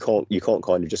you can't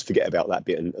kind of just forget about that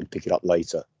bit and pick it up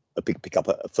later, pick up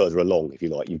further along, if you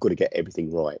like. You've got to get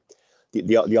everything right.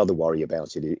 The other worry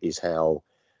about it is how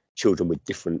children with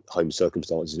different home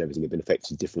circumstances and everything have been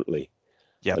affected differently,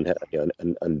 and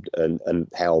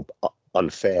how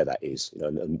unfair that is.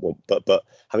 But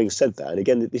having said that, and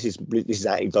again, this is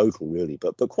anecdotal really,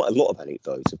 but quite a lot of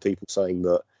anecdotes of people saying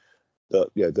that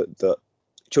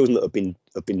children that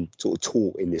have been sort of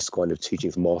taught in this kind of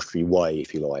teaching for mastery way,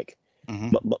 if you like,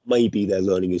 maybe their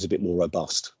learning is a bit more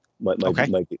robust.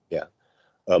 Maybe.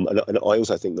 And I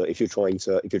also think that if you're trying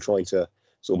to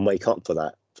sort of make up for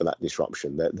that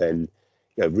disruption, then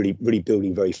really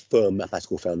building very firm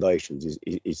mathematical foundations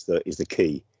is the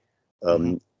key.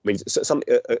 mean,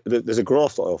 there's a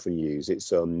graph that I often use. It's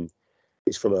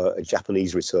from a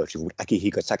Japanese researcher called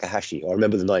Akihiko Takahashi. I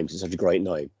remember the name because it's such a great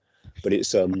name. But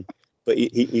it's but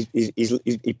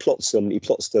he plots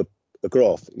the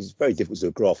graph. It's very difficult to do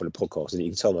a graph on a podcast, and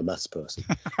you can tell I'm a maths person.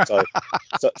 So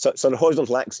the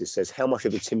horizontal axis says how much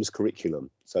of the TIMS curriculum.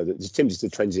 So the TIMS is the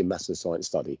Trends in Maths and Science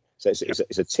Study. So it's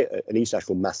an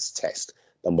international maths test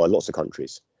done by lots of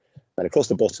countries. And across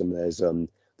the bottom there's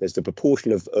the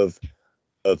proportion of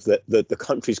the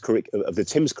country's of the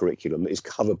TIMS curriculum is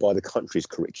covered by the country's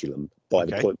curriculum by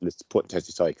the point the test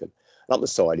is taken. And up the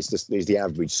side is the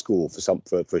average score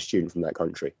for a student from that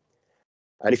country.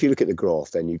 And if you look at the graph,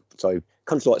 then so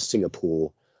countries like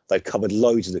Singapore, they've covered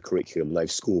loads of the curriculum.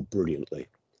 They've scored brilliantly.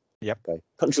 Yep. Okay.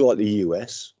 Countries like the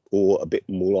US, or a bit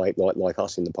more like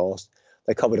us in the past,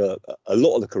 they covered a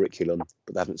lot of the curriculum,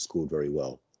 but they haven't scored very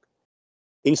well.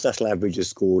 International average has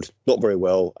scored not very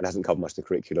well and hasn't covered much of the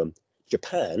curriculum.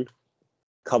 Japan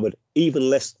covered even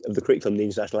less of the curriculum than the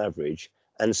international average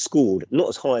and scored not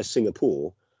as high as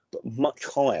Singapore, but much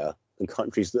higher than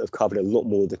countries that have covered a lot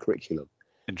more of the curriculum.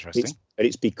 Interesting.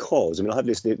 It's because, I mean, I have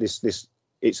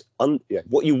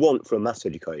what you want for a maths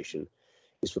education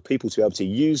is for people to be able to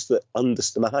use the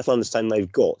mathematical understanding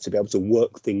they've got to be able to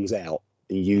work things out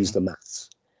and use the maths.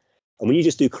 And when you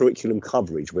just do curriculum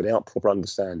coverage without proper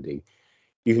understanding,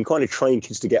 you can kind of train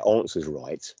kids to get answers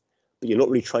right, but you're not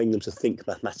really training them to think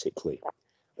mathematically.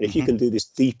 And if you can do this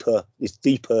deeper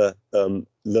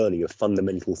learning of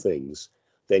fundamental things,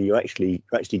 then you're actually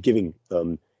giving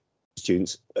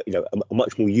students, a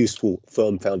much more useful,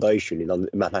 firm foundation in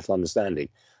mathematical understanding.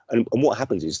 And what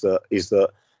happens is that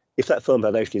if that firm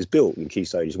foundation is built in key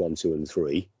stages 1, 2, and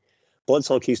 3, by the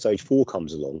time key stage 4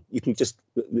 comes along, you can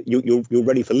you're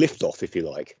ready for liftoff, if you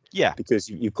like. Yeah. Because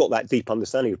you've got that deep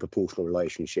understanding of proportional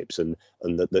relationships and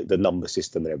the number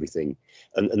system and everything,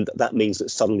 and that means that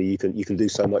suddenly you can do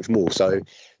so much more. So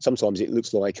sometimes it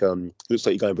looks like you're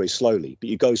going very slowly, but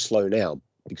you go slow now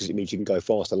because it means you can go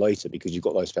faster later because you've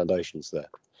got those foundations there.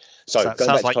 So that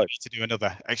sounds like you need to do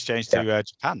another exchange to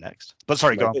Japan next. But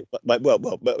sorry, go on.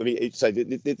 Well, I mean, so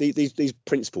these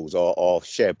principles are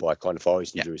shared by kind of Far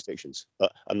Eastern jurisdictions,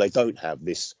 and they don't have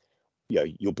this,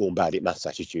 you're born bad at maths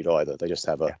attitude either. They just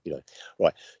have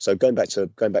right. So going back to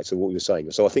what you were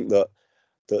saying. So I think that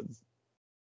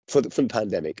from the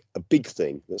pandemic, a big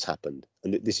thing that's happened,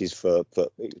 and this is for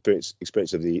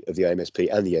experience of the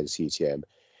AMSP and the NCETM,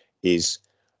 is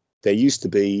there used to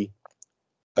be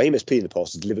AMSP in the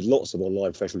past has delivered lots of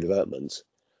online professional development,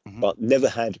 but never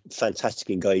had fantastic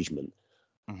engagement.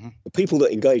 The people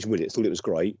that engaged with it thought it was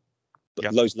great,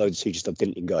 but loads and loads of teachers that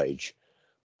didn't engage.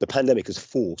 The pandemic has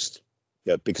forced,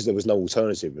 because there was no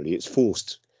alternative really, it's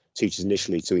forced teachers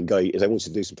initially to engage. If they wanted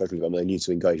to do some professional development, they need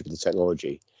to engage with the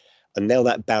technology. And now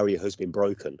that barrier has been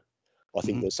broken. I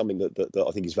think that's something that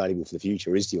I think is valuable for the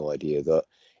future is the idea that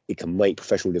it can make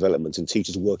professional development and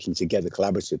teachers working together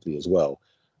collaboratively as well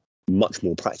much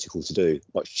more practical to do,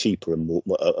 much cheaper and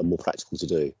more practical to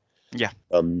do. Yeah.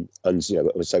 And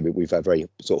so we've had very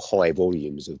sort of high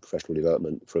volumes of professional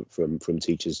development from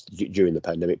teachers during the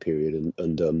pandemic period,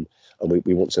 and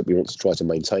we want to try to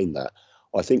maintain that.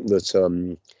 I think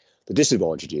that the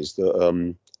disadvantage is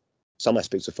that some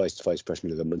aspects of face-to-face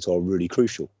professional development are really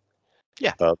crucial.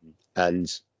 Yeah.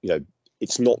 And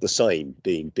it's not the same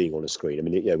being on a screen. I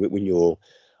mean, when you're,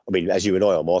 as you and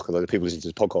I are, Mark, although the people listening to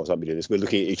this podcast aren't doing this, we're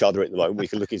looking at each other at the moment. We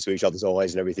can look into each other's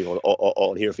eyes and everything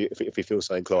on here if we feel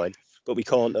so inclined, but we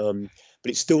can't. But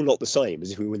it's still not the same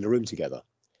as if we were in the room together.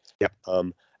 Yep.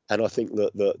 And I think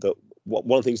that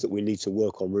one of the things that we need to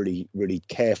work on really, really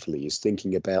carefully is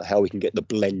thinking about how we can get the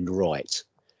blend right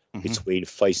between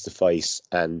face-to-face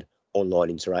and online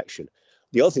interaction.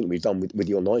 The other thing we've done with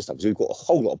the online stuff is we've got a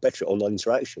whole lot of better online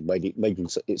interaction, making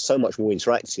it so much more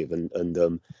interactive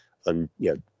and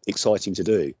exciting to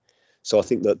do. So I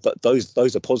think that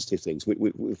those are positive things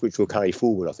which will carry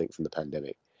forward, I think, from the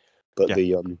pandemic. But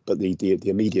the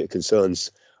immediate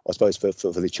concerns, I suppose, for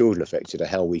the children affected are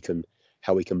how we can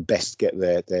best get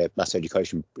their maths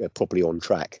education properly on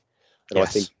track. And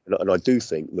yes. I do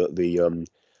think that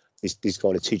these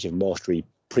kind of teaching mastery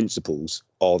principles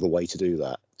are the way to do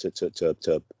that,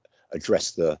 to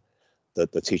address the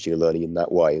teaching and learning in that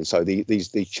way. And so these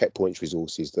checkpoints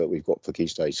resources that we've got for Key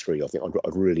Stage 3, I think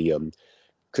I'd really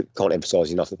can't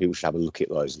emphasise enough that people should have a look at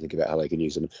those and think about how they can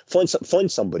use them.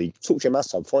 Find somebody, talk to your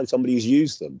maths hub, find somebody who's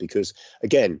used them, because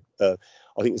again, I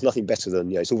think there's nothing better than,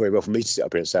 it's all very well for me to sit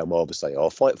up here and say how marvellous they are.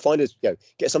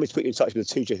 Get somebody to put you in touch with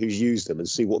a teacher who's used them and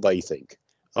see what they think.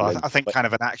 Well, I think kind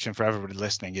of an action for everybody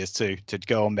listening is to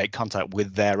go and make contact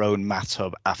with their own maths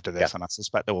hub after this, and I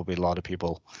suspect there will be a lot of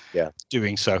people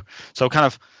doing so. So kind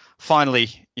of finally,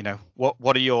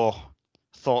 what are your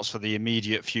thoughts for the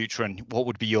immediate future, and what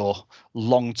would be your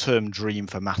long-term dream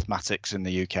for mathematics in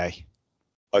the UK?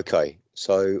 Okay,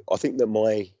 so I think that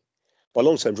my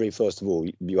long-term dream, first of all,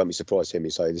 you won't be surprised to hear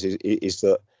me say this, is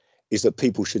that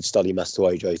people should study maths to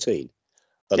age 18.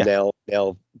 And now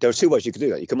there are two ways you can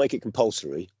do that. You can make it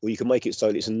compulsory, or you can make it so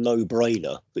that it's a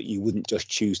no-brainer that you wouldn't just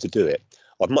choose to do it.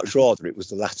 I'd much rather it was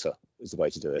the latter is the way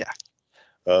to do it.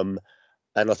 And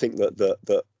I think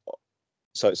that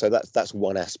so that's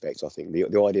one aspect. I think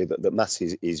the idea that maths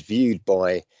is viewed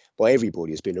by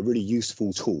everybody as being a really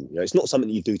useful tool. It's not something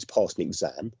that you do to pass an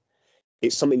exam.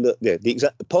 It's something that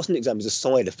passing an exam is a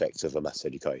side effect of a maths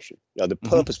education. The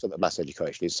purpose for the maths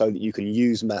education is so that you can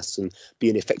use maths and be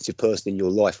an effective person in your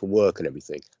life and work and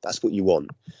everything. That's what you want.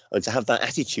 And to have that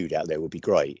attitude out there would be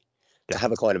great. To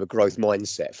have a kind of a growth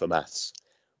mindset for maths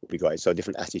would be great. So a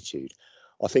different attitude.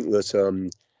 I think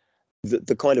that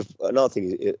the kind of another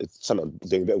thing is something I'm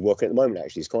doing a bit of work on at the moment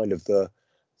actually is kind of the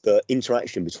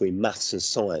interaction between maths and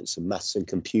science and maths and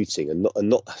computing, and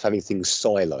not having things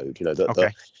siloed.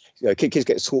 Kids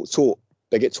get taught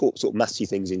they get taught sort of mathsy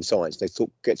things in science. They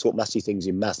get taught mathsy things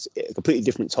in maths at a completely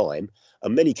different time,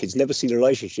 and many kids never see the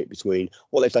relationship between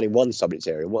what they've done in one subject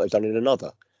area and what they've done in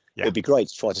another. It'd be great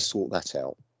to try to sort that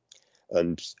out.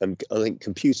 And I think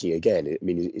computing again,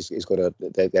 it's got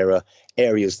there are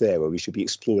areas there where we should be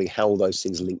exploring how those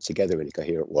things link together in a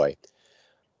coherent way.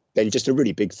 Then just a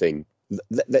really big thing,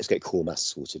 let's get core maths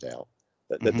sorted out.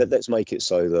 Let's make it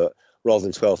so that rather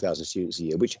than 12,000 students a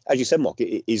year, which, as you said, Mark,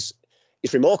 it's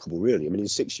remarkable, really. In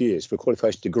 6 years for a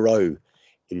qualification to grow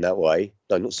in that way,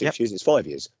 no, not 6 years, it's 5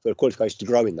 years for a qualification to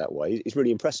grow in that way is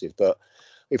really impressive. But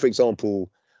for example,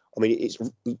 it's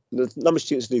the number of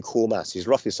students that do core maths is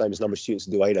roughly the same as the number of students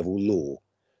that do A-level law.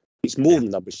 It's more than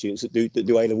the number of students that do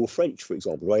A-level French, for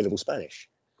example, or A-level Spanish.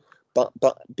 But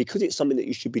because it's something that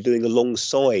you should be doing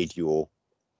alongside your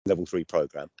level 3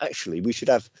 program, actually we should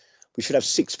have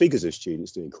 6 figures of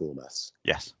students doing core maths.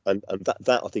 Yes. And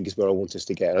that I think is where I want us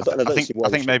to get. And I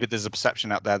think maybe there's a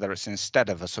perception out there that it's instead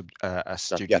of a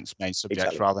student's main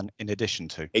subject rather than in addition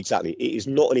to. Exactly. It is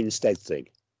not an instead thing.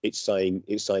 It's saying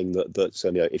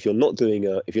that if you're not doing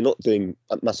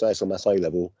maths AS or maths A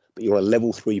level, but you're on a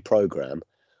level 3 program,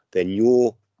 then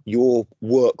your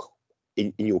work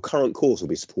in your current course will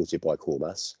be supported by core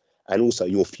maths, and also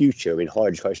your future in higher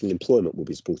education and employment will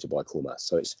be supported by core maths.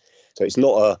 So it's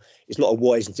not a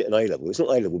why isn't it an A level? It's not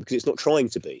A level because it's not trying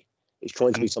to be. It's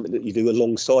trying to be something that you do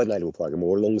alongside an A-level program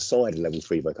or alongside a level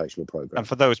 3 vocational program. And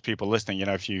for those people listening,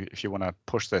 if you want to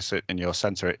push this in your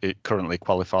centre, it currently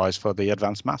qualifies for the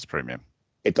advanced maths premium.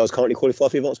 It does currently qualify for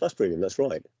the advanced maths premium. That's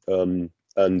right.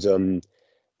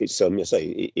 It's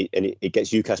it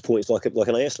gets UCAS points like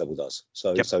an AS level does.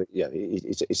 So it's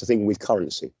a thing with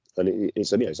currency, and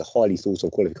it's a highly thought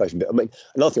of qualification. But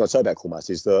another thing I'd say about core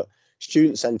maths is that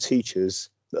students and teachers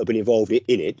that have been involved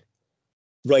in it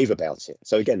rave about it.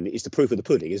 So again, it's the proof of the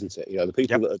pudding, isn't it? The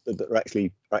people that are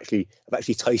actually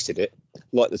tasted it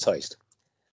like the taste.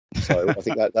 So I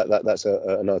think that's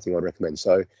another thing I'd recommend.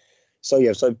 So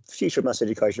future of maths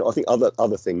education. I think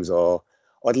other things are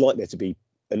I'd like there to be,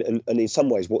 and in some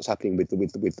ways what's happening with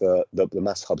the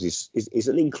maths hubs is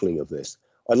an inkling of this.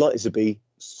 I'd like there to be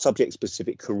subject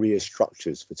specific career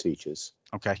structures for teachers.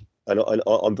 Okay. And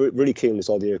I'm really keen on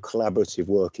this idea of collaborative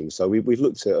working. So we've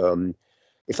looked at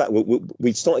in fact,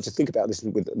 we started to think about this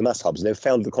with the maths hubs, and they've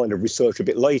found the kind of research a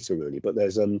bit later, really. But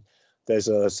there's some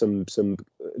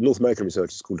North American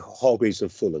researchers called Hargreaves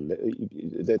and Fulham.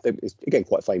 They're again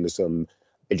quite famous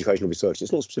educational research.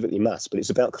 It's not specifically maths, but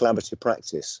it's about collaborative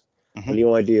practice and the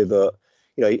idea that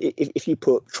if you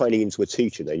put training into a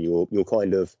teacher, then you're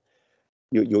looking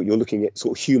at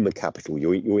sort of human capital.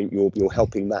 You're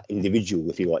helping that individual,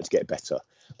 if you like, to get better.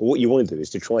 But what you want to do is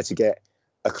to try to get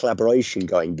a collaboration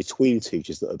going between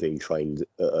teachers that are being trained,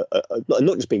 not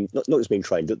just being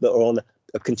trained, that are on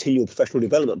a continual professional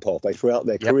development pathway throughout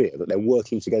their career, that they're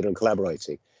working together and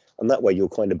collaborating, and that way you're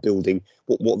kind of building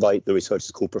what the researchers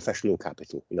call professional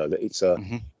capital. That it's a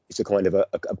kind of a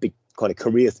big kind of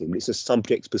career thing, but it's a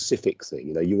subject specific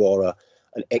thing. You are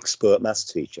an expert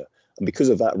maths teacher, and because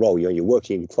of that role, you're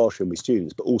working in the classroom with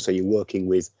students, but also you're working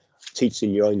with teachers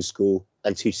in your own school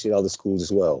and teachers in other schools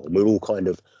as well, and we're all kind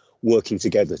of working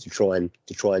together to try and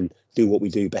do what we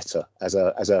do better as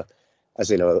a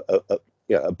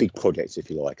big project, if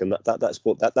you like. And that's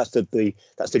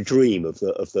the dream of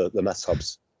the maths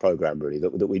hubs program, really,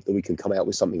 that we can come out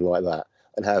with something like that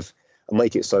and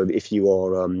make it so that if you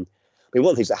are one of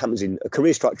the things that happens in a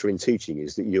career structure in teaching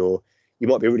is that you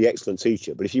might be a really excellent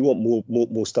teacher, but if you want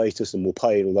more status and more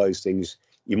pay and all those things,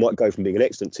 you might go from being an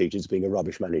excellent teacher to being a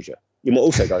rubbish manager. You might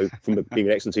also go from being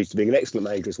an excellent teacher to being an excellent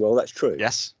manager as well. That's true.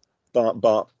 Yes.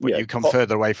 But you come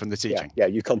further away from the teaching. Yeah,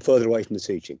 you come further away from the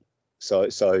teaching. So I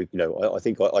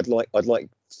think I'd like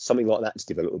something like that to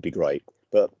develop. Would be great.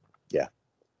 But yeah.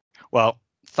 Well,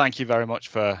 thank you very much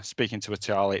for speaking to us,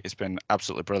 Charlie. It's been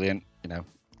absolutely brilliant.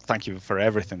 Thank you for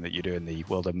everything that you do in the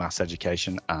world of maths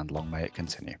education, and long may it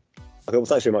continue. Okay, well,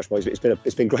 thanks very much, Mike.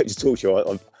 It's been great to talk to you. I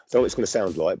don't know what it's going to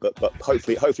sound like, but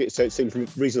hopefully it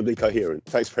seems reasonably coherent.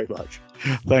 Thanks very much.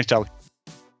 Thanks, Charlie.